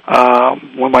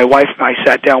when my wife and I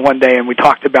sat down one day and we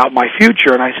talked about my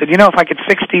future. And I said, if I could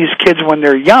fix these kids when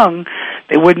they're young,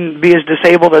 they wouldn't be as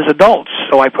disabled as adults.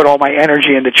 So I put all my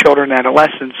energy into children and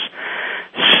adolescents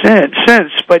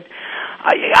since. But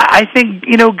I think,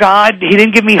 God, He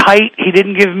didn't give me height. He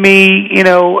didn't give me,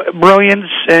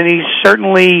 brilliance. And He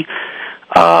certainly,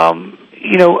 I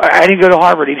didn't go to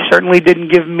Harvard. He certainly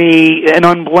didn't give me an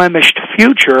unblemished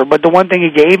future. But the one thing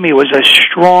He gave me was a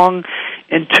strong,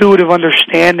 intuitive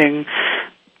understanding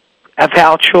of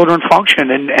how children function.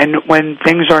 And when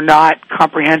things are not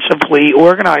comprehensively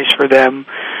organized for them,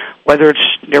 whether it's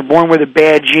they're born with a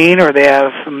bad gene or they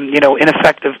have,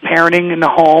 ineffective parenting in the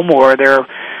home or they're,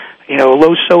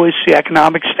 low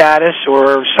socioeconomic status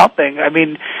or something. I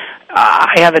mean,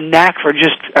 I have a knack for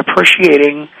just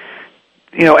appreciating,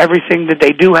 everything that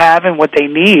they do have and what they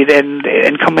need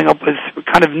and coming up with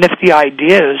kind of nifty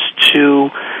ideas to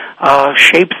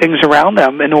shape things around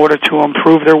them in order to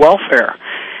improve their welfare.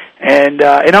 And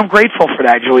I'm grateful for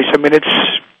that, Joyce. I mean, it's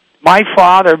my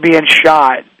father being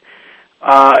shot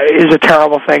is a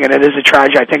terrible thing, and it is a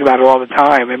tragedy. I think about it all the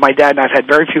time. And my dad and I've had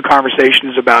very few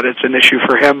conversations about it. It's an issue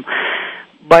for him.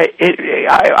 But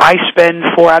I spend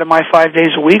 4 out of my 5 days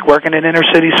a week working in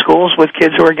inner-city schools with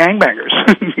kids who are gangbangers.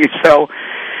 So,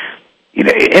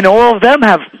 and all of them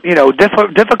have,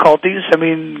 difficulties. I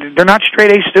mean, they're not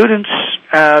straight-A students.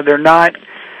 They're not,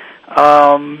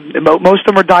 most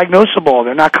of them are diagnosable.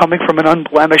 They're not coming from an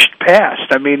unblemished past.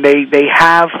 I mean, they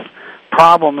have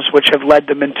problems which have led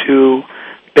them into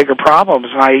bigger problems,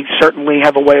 and I certainly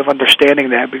have a way of understanding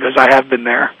that because I have been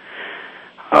there.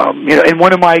 And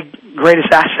one of my greatest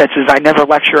assets is I never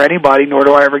lecture anybody, nor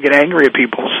do I ever get angry at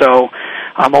people. So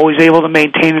I'm always able to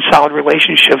maintain solid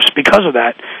relationships because of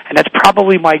that. And that's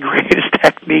probably my greatest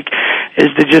technique, is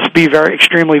to just be very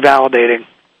extremely validating.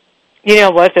 You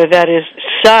know what, though, that is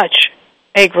such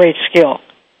a great skill.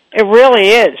 It really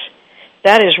is.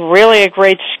 That is really a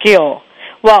great skill.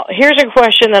 Well, here's a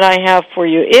question that I have for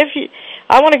you.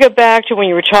 I want to go back to when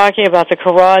you were talking about the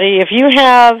karate. If you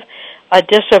have a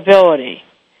disability,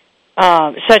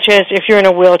 such as if you're in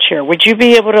a wheelchair, would you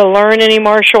be able to learn any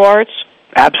martial arts?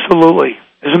 Absolutely.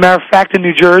 As a matter of fact, in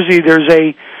New Jersey, there's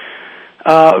a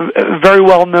very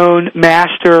well-known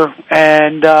master,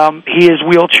 and he is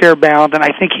wheelchair-bound, and I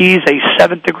think he's a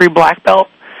 7th-degree black belt,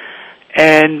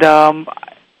 and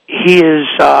he is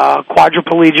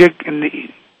quadriplegic, and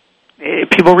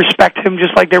people respect him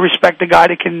just like they respect a guy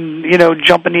that can,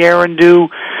 jump in the air and do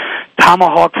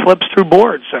tomahawk flips through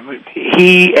boards. I mean,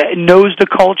 he knows the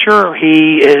culture.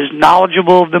 He is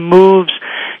knowledgeable of the moves.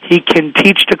 He can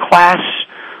teach the class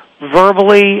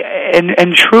verbally,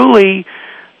 and truly,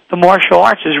 the martial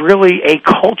arts is really a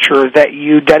culture that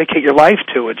you dedicate your life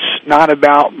to. It's not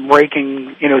about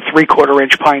breaking,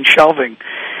 3/4-inch pine shelving.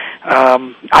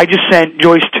 I just sent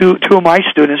Joyce two of my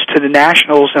students to the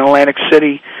Nationals in Atlantic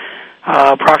City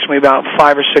approximately about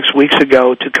 5 or 6 weeks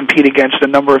ago to compete against a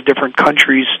number of different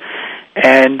countries,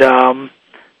 and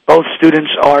both students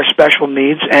are special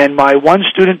needs, and my one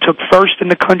student took first in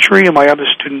the country and my other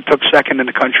student took second in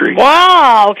the country.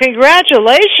 Wow,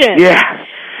 congratulations. Yeah.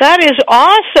 That is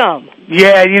awesome.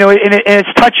 Yeah, and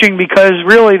it's touching because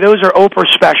really those are Oprah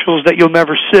specials that you'll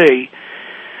never see.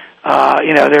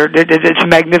 It's a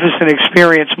magnificent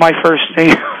experience. My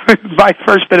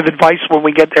first bit of advice when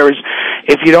we get there is,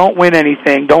 if you don't win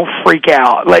anything, don't freak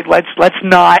out. Let's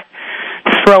not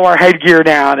throw our headgear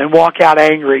down and walk out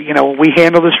angry. We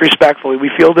handle this respectfully. We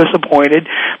feel disappointed,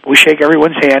 but we shake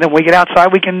everyone's hand, and we get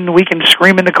outside. We can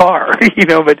scream in the car.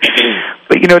 But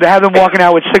to have them walking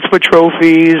out with 6-foot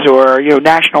trophies or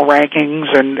national rankings,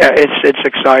 and it's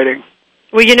exciting.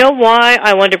 Well, you know why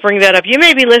I wanted to bring that up? You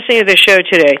may be listening to the show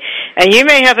today, and you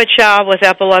may have a child with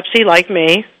epilepsy like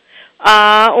me,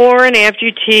 or an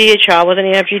amputee, a child with an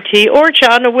amputee, or a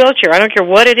child in a wheelchair. I don't care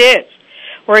what it is,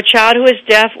 or a child who is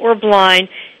deaf or blind.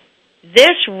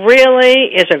 This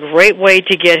really is a great way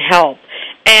to get help.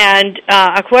 And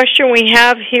a question we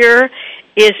have here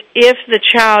is, if the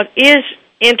child is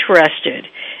interested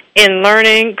in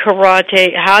learning karate,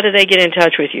 how do they get in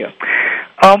touch with you?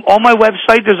 On my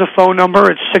website, there's a phone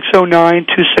number. It's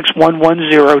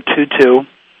 609-261-1022.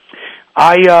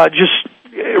 I just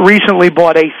recently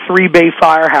bought a 3-bay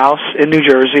firehouse in New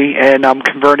Jersey, and I'm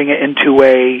converting it into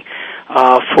a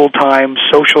full-time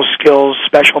social skills,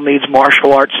 special needs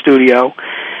martial arts studio.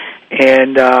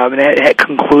 And it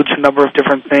concludes a number of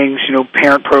different things,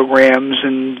 parent programs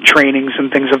and trainings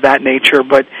and things of that nature.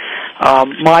 But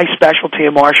my specialty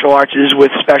in martial arts is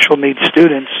with special needs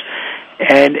students.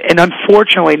 And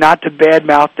unfortunately, not to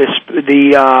badmouth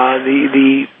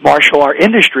the martial art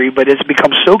industry, but it's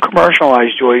become so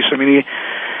commercialized, Joyce. I mean,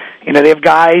 they have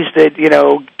guys that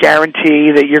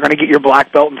guarantee that you're going to get your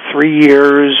black belt in 3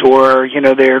 years, or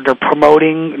they're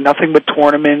promoting nothing but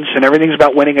tournaments, and everything's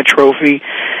about winning a trophy.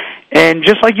 And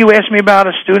just like you asked me about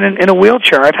a student in a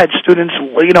wheelchair, I've had students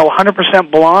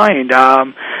 100% blind.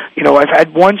 I've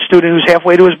had one student who's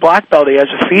halfway to his black belt. He has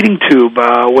a feeding tube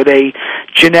with a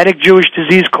genetic Jewish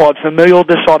disease called familial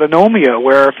dysautonomia,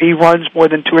 where if he runs more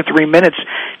than 2 or 3 minutes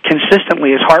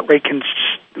consistently, his heart rate can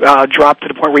drop to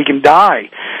the point where he can die.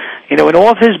 And all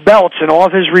of his belts and all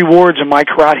of his rewards in my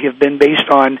karate have been based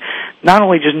on not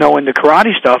only just knowing the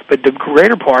karate stuff, but the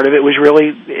greater part of it was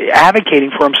really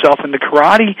advocating for himself in the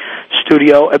karate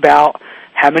studio about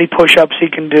how many push-ups he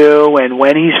can do and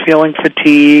when he's feeling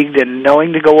fatigued, and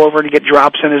knowing to go over to get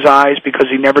drops in his eyes because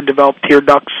he never developed tear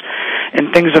ducts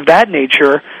and things of that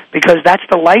nature, because that's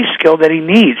the life skill that he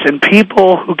needs. And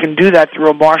people who can do that through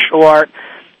a martial art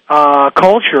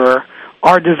culture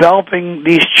are developing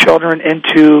these children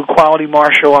into quality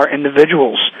martial art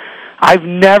individuals. I've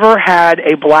never had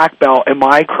a black belt in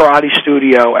my karate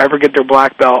studio ever get their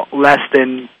black belt less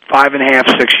than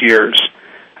 5.5, 6 years.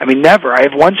 I mean, never. I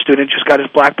have one student just got his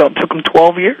black belt. It took him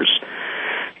 12 years.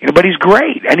 But he's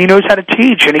great, and he knows how to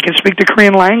teach, and he can speak the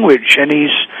Korean language, and he's,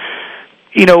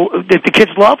 the kids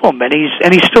love him, and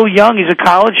he's still young. He's a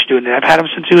college student. I've had him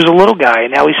since he was a little guy,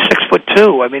 and now he's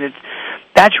 6'2". I mean,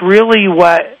 that's really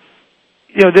what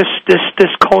this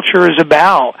culture is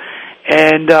about.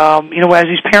 And as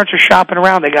these parents are shopping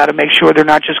around, they got to make sure they're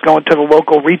not just going to the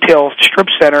local retail strip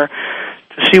center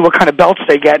to see what kind of belts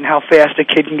they get and how fast a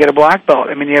kid can get a black belt.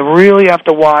 I mean, you really have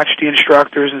to watch the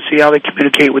instructors and see how they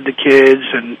communicate with the kids,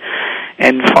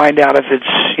 and find out if it's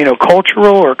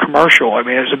cultural or commercial. I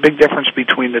mean, there's a big difference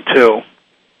between the two.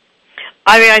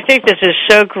 I mean, I think this is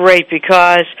so great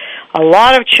because a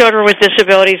lot of children with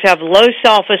disabilities have low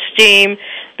self-esteem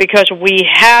because we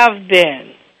have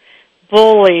been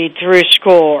bullied through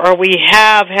school, or we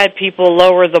have had people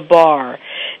lower the bar,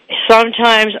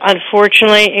 sometimes,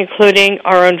 unfortunately, including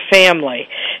our own family.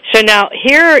 So now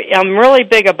here I'm really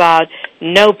big about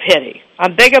no pity.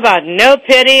 I'm big about no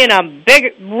pity, and I'm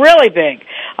really big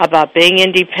about being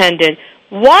independent.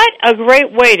 What a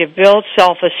great way to build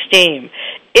self-esteem.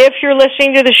 If you're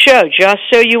listening to the show, just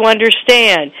so you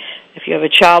understand, if you have a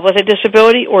child with a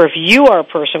disability, or if you are a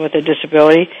person with a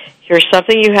disability, here's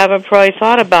something you haven't probably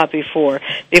thought about before.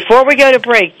 Before we go to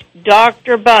break,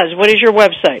 Dr. Buzz, what is your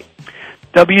website?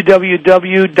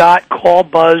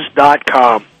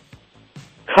 www.callbuzz.com.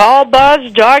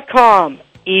 Callbuzz.com.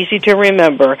 Easy to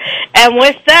remember. And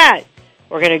with that,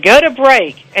 we're going to go to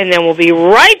break, and then we'll be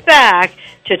right back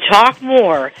to talk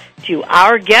more to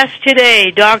our guest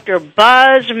today, Dr.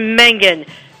 Buzz Mingin.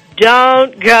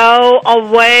 Don't go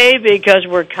away, because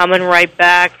we're coming right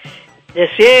back.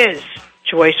 This is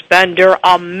Joyce Bender,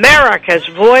 America's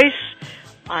Voice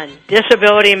on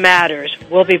Disability Matters.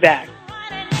 We'll be back.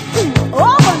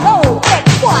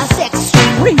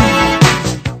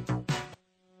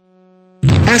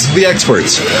 Ask the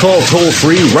experts. Call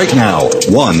toll-free right now,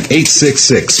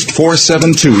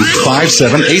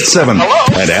 1-866-472-5787.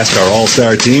 And ask our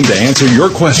all-star team to answer your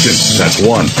question. That's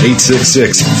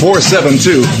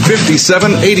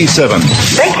 1-866-472-5787.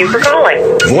 Thank you for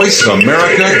calling.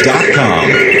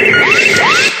 VoiceAmerica.com.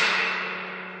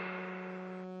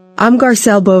 I'm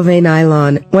Garcelle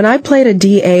Beauvais-Nylon. When I played a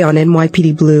DA on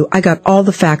NYPD Blue, I got all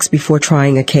the facts before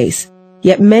trying a case.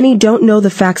 Yet many don't know the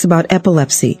facts about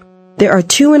epilepsy. There are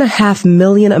 2.5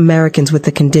 million Americans with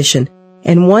the condition,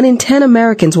 and 1 in 10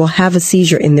 Americans will have a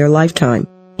seizure in their lifetime.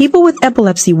 People with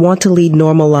epilepsy want to lead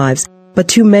normal lives, but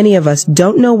too many of us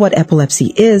don't know what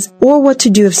epilepsy is or what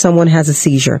to do if someone has a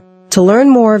seizure. To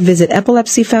learn more, visit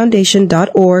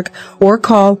epilepsyfoundation.org or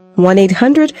call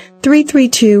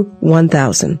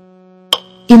 1-800-332-1000.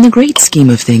 In the great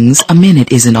scheme of things, a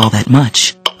minute isn't all that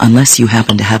much, unless you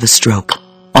happen to have a stroke.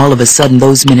 All of a sudden,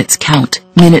 those minutes count.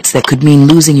 Minutes that could mean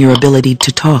losing your ability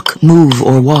to talk, move,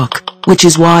 or walk. Which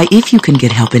is why, if you can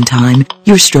get help in time,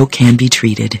 your stroke can be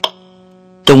treated.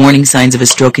 The warning signs of a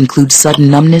stroke include sudden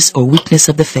numbness or weakness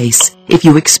of the face. If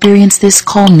you experience this,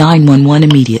 call 911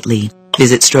 immediately.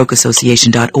 Visit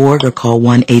strokeassociation.org or call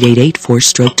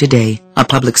 1-888-4STROKE today. A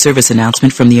public service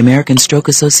announcement from the American Stroke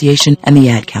Association and the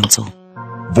Ad Council.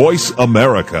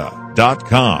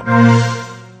 VoiceAmerica.com.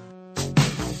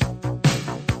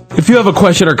 If you have a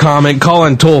question or comment, call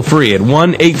in toll-free at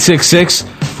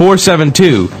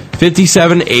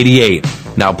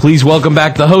 1-866-472-5788. Now, please welcome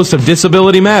back the host of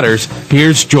Disability Matters.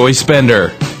 Here's Joyce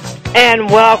Bender. And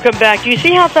welcome back. Do you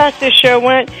see how fast this show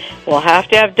went? We'll have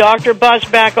to have Dr. Buzz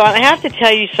back on. I have to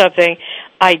tell you something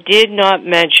I did not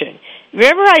mention.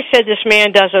 Remember I said this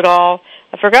man does it all?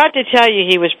 I forgot to tell you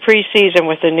he was preseason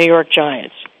with the New York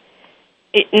Giants,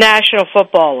 National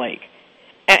Football League.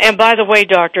 And by the way,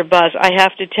 Dr. Buzz, I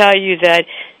have to tell you that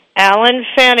Alan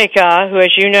Faneca, who,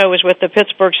 as you know, was with the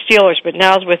Pittsburgh Steelers, but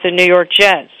now is with the New York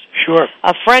Jets. Sure.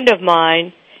 A friend of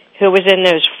mine who was in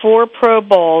those 4 Pro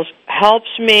Bowls helps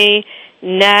me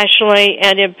nationally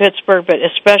and in Pittsburgh, but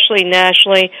especially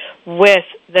nationally with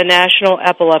the National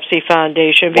Epilepsy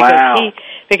Foundation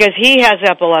because he has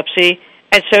epilepsy,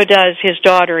 and so does his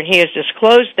daughter, and he has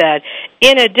disclosed that.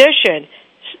 In addition,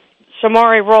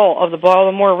 Samari Roll of the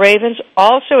Baltimore Ravens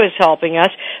also is helping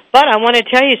us. But I want to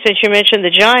tell you, since you mentioned the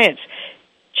Giants,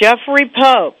 Jeffrey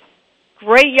Pope,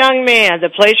 great young man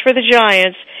that plays for the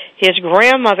Giants, his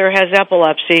grandmother has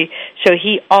epilepsy, so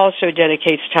he also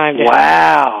dedicates time to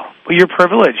Wow. Well, you're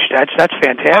privileged. That's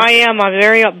fantastic. I am. I'm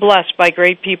very blessed by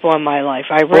great people in my life.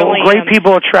 I really am. Great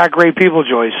people attract great people,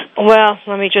 Joyce. Well,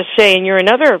 let me just say, and you're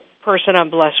another person I'm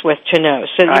blessed with to know.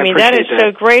 So, I mean, that is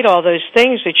so great. All those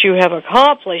things that you have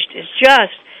accomplished is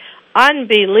just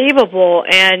unbelievable.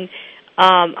 And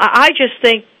I just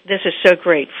think this is so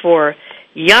great for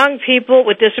young people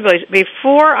with disabilities.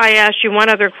 Before I ask you one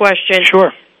other question.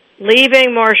 Sure.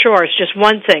 Leaving martial arts, just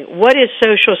one thing. What is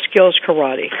social skills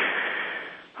karate?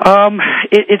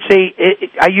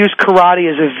 I use karate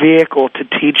as a vehicle to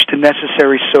teach the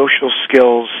necessary social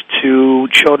skills to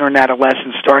children and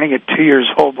adolescents starting at 2 years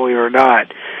old, believe it or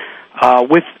not,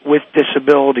 with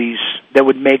disabilities that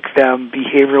would make them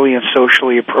behaviorally and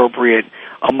socially appropriate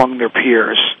among their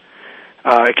peers.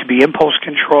 It could be impulse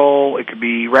control. It could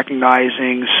be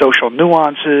recognizing social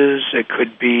nuances. It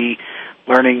could be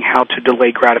learning how to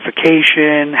delay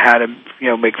gratification, how to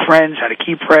make friends, how to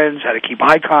keep friends, how to keep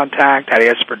eye contact, how to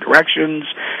ask for directions,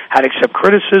 how to accept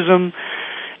criticism.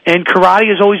 And karate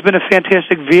has always been a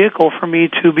fantastic vehicle for me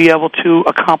to be able to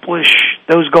accomplish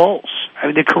those goals. I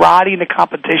mean, the karate and the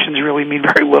competitions really mean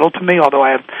very little to me, although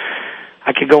I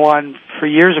could go on for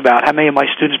years about how many of my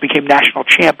students became national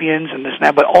champions and this and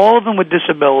that, but all of them with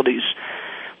disabilities.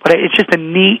 But it's just a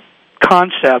neat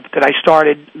concept that I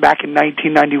started back in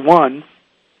 1991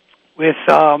 with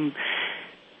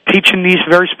teaching these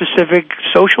very specific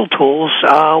social tools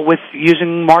with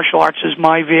using martial arts as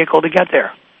my vehicle to get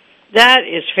there. That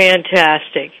is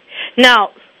fantastic.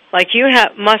 Now, like you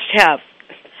must have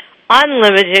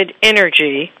unlimited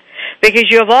energy because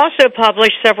you have also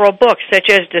published several books such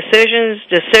as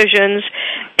Decisions,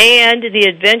 and The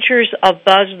Adventures of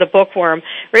Buzz the Bookworm.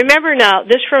 Remember now,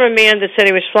 this from a man that said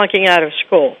he was flunking out of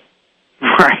school.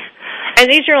 Right. And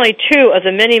these are only 2 of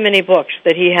the many, many books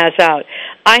that he has out.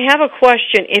 I have a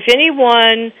question. If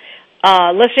anyone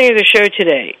listening to the show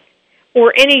today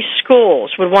or any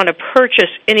schools would want to purchase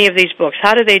any of these books,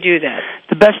 how do they do that?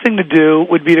 The best thing to do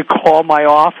would be to call my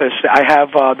office. I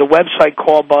have the website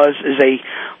Call Buzz is a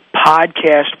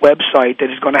podcast website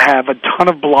that is going to have a ton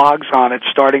of blogs on it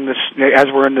starting as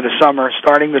we're into the summer,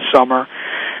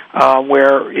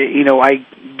 where I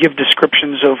give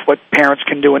descriptions of what parents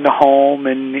can do in the home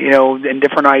and and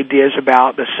different ideas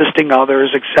about assisting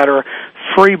others, etc.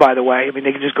 Free, by the way. I mean,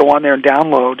 they can just go on there and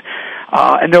download.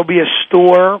 And there'll be a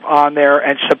store on there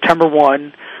at September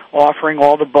 1 offering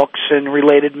all the books and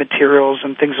related materials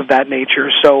and things of that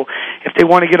nature. So if they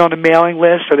want to get on a mailing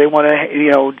list or they want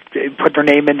to, put their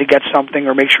name in to get something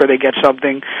or make sure they get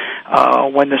something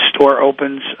when the store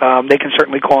opens, they can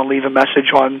certainly call and leave a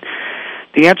message on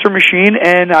the answer machine,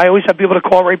 and I always have people to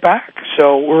call right back.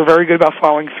 So we're very good about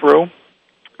following through,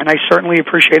 and I certainly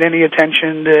appreciate any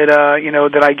attention that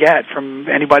that I get from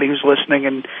anybody who's listening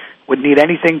and would need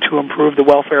anything to improve the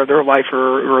welfare of their life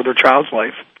or their child's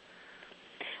life.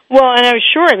 Well, and I'm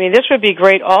sure, this would be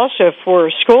great also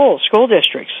for school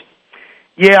districts.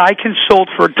 Yeah, I consult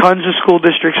for tons of school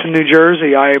districts in New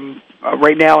Jersey. I'm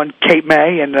right now in Cape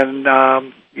May, and then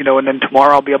and then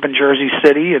tomorrow I'll be up in Jersey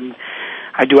City, and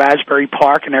I do Asbury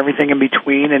Park and everything in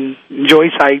between. And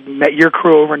Joyce, I met your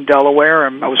crew over in Delaware,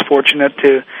 and I was fortunate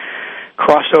to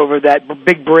cross over that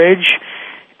big bridge.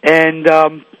 And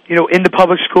in the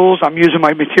public schools, I'm using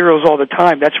my materials all the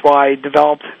time. That's why I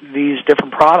developed these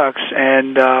different products.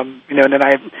 And and then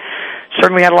I have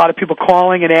certainly had a lot of people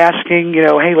calling and asking,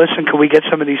 hey, listen, can we get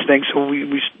some of these things? So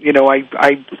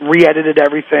I re-edited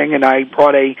everything, and I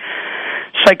brought a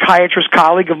psychiatrist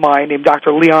colleague of mine named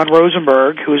Dr. Leon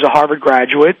Rosenberg, who's a Harvard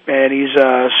graduate, and he's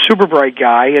a super bright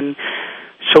guy, and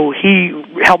so he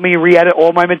helped me re-edit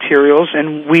all my materials,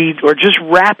 and we are just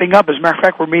wrapping up. As a matter of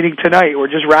fact, we're meeting tonight. We're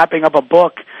just wrapping up a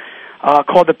book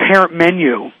called The Parent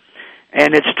Menu,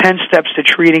 and it's 10 steps to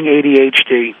treating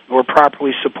ADHD or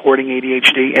properly supporting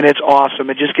ADHD, and it's awesome.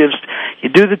 It just gives, you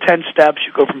do the 10 steps,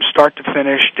 you go from start to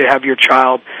finish to have your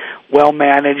child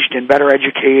well-managed and better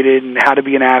educated and how to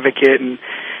be an advocate, and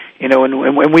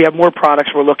we have more products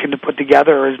we're looking to put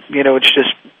together. It's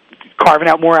just carving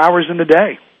out more hours in the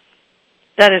day.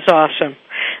 That is awesome.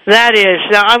 That is.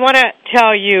 Now, I want to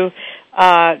tell you,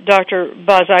 Dr.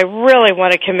 Buzz, I really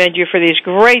want to commend you for these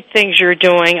great things you're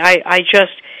doing. I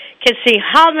just can see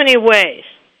how many ways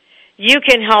you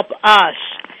can help us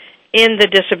in the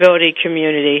disability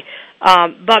community.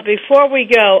 But before we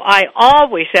go, I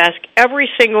always ask every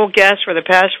single guest for the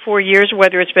past 4 years,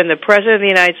 whether it's been the President of the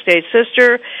United States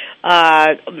Sister,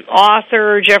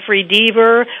 author Jeffrey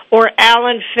Deaver, or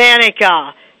Alan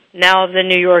Faneca, now of the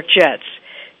New York Jets.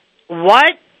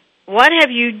 What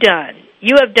have you done?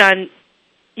 You have done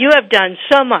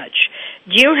so much.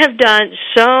 You have done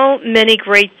so many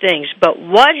great things, but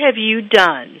what have you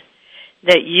done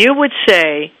that you would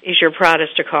say is your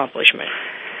proudest accomplishment?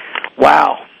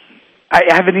 Wow. I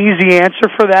have an easy answer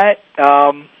for that,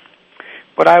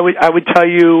 but I would tell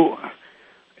you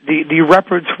the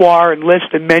repertoire and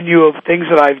list and menu of things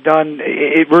that I've done,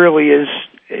 it really is,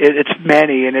 it's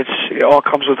many, and it all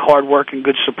comes with hard work and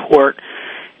good support.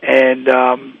 And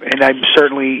I'm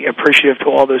certainly appreciative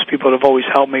to all those people that have always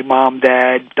helped me, Mom,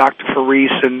 Dad, Dr. Faris,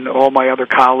 and all my other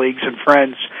colleagues and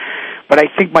friends. But I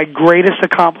think my greatest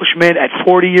accomplishment at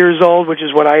 40 years old, which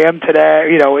is what I am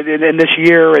today, in this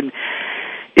year, and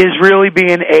is really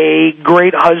being a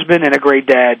great husband and a great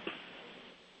dad.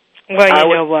 Well,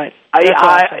 you know what?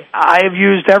 I have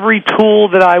used every tool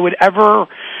that I would ever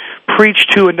preach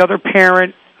to another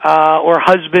parent or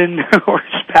husband or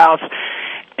spouse,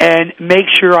 and make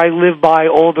sure I live by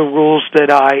all the rules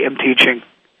that I am teaching.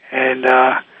 And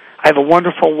I have a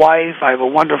wonderful wife. I have a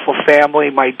wonderful family.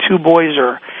 My 2 boys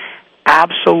are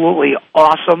absolutely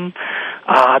awesome.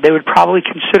 They would probably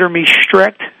consider me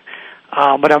strict,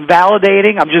 but I'm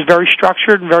validating. I'm just very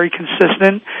structured and very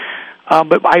consistent.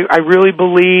 But I really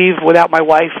believe without my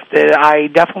wife that I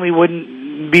definitely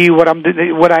wouldn't be what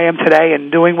I am today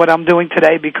and doing what I'm doing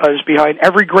today, because behind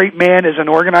every great man is an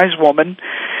organized woman.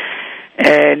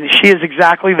 And she is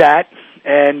exactly that,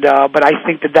 but I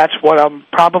think that's what I'm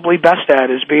probably best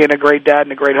at, is being a great dad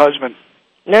and a great husband.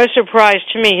 No surprise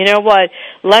to me. You know what?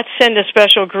 Let's send a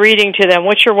special greeting to them.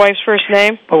 What's your wife's first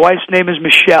name? My wife's name is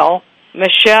Michelle.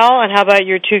 Michelle, and how about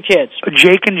your 2 kids?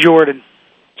 Jake and Jordan.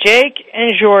 Jake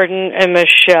and Jordan and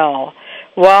Michelle.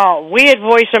 Well, we at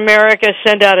Voice America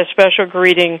send out a special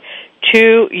greeting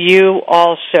to you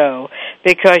also,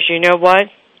 because you know what?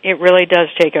 It really does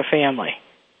take a family.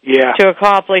 Yeah. To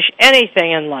accomplish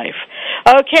anything in life.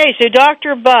 Okay, so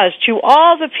Dr. Buzz, to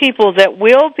all the people that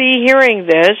will be hearing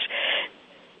this,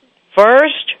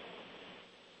 first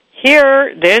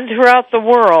here, then throughout the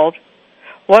world,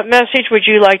 what message would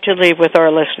you like to leave with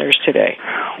our listeners today?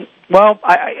 Well,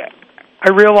 I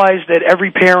realize that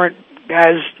every parent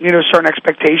has, certain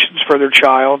expectations for their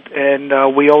child,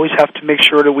 and we always have to make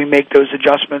sure that we make those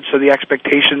adjustments so the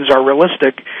expectations are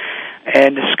realistic,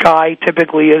 and the sky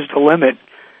typically is the limit.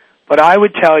 But I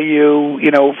would tell you,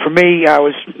 for me, I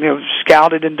was,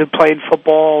 scouted into playing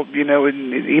football,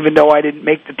 and even though I didn't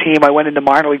make the team, I went into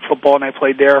minor league football, and I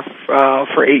played there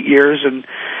for 8 years, and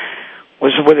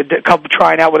was with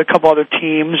trying out with a couple other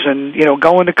teams, and,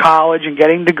 going to college and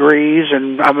getting degrees,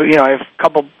 and, I have a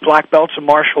couple black belts in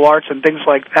martial arts and things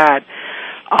like that.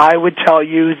 I would tell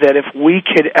you that if we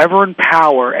could ever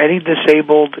empower any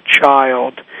disabled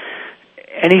child,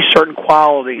 any certain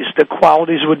qualities, the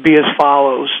qualities would be as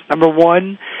follows. Number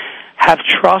 1, have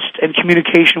trust and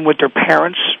communication with their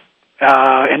parents,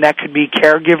 and that could be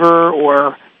caregiver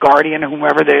or guardian,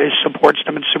 whomever supports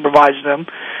them and supervises them.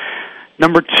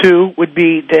 Number 2 would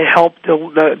be to help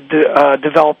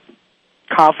develop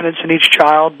confidence in each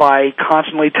child by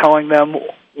constantly telling them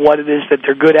what it is that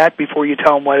they're good at before you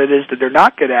tell them what it is that they're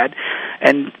not good at,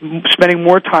 and spending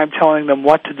more time telling them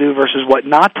what to do versus what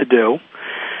not to do.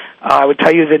 I would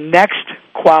tell you the next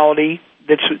quality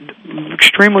that's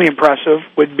extremely impressive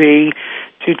would be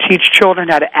to teach children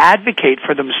how to advocate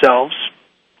for themselves.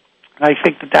 And I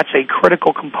think that that's a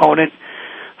critical component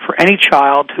for any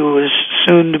child who is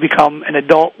soon to become an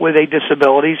adult with a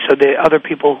disability, so that other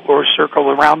people who are circled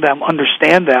around them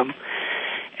understand them.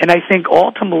 And I think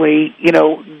ultimately,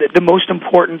 the most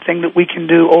important thing that we can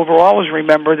do overall is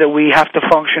remember that we have to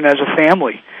function as a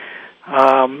family.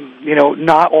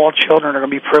 Not all children are going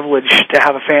to be privileged to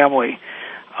have a family.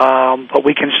 But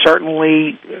we can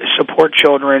certainly support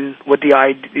children with the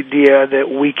idea that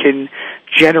we can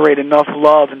generate enough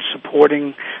love in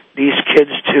supporting these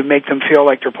kids to make them feel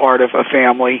like they're part of a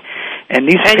family. And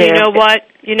you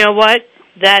know what?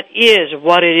 That is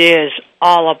what it is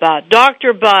all about.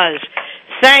 Dr. Buzz,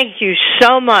 thank you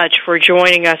so much for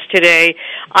joining us today.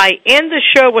 I end the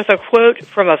show with a quote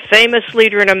from a famous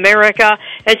leader in America.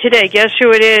 And today, guess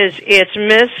who it is? It's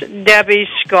Miss Debbie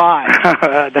Scott.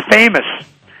 The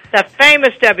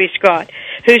famous Debbie Scott,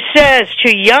 who says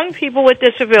to young people with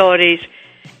disabilities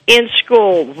in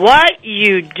school, what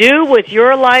you do with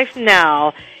your life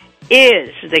now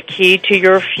is the key to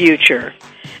your future.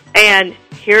 And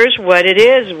here's what it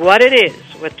is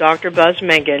with Dr. Buzz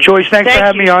Mingin. Joyce, thanks for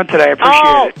having me on today. I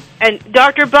appreciate it. And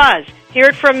Dr. Buzz, hear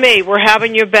it from me. We're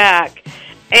having you back.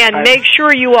 And make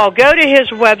sure you all go to his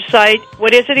website.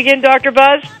 What is it again, Dr.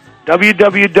 Buzz?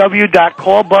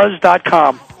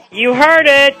 www.callbuzz.com. You heard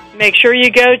it. Make sure you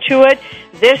go to it.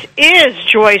 This is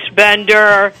Joyce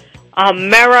Bender,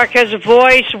 America's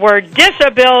Voice, where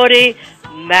disability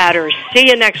matters. See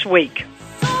you next week.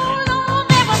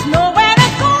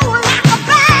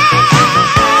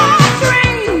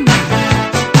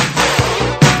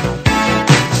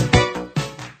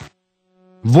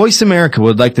 Voice America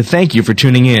would like to thank you for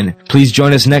tuning in. Please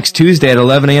join us next Tuesday at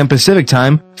 11 a.m. Pacific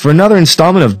Time for another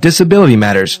installment of Disability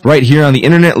Matters, right here on the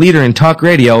Internet leader in talk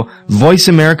radio,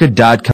 voiceamerica.com.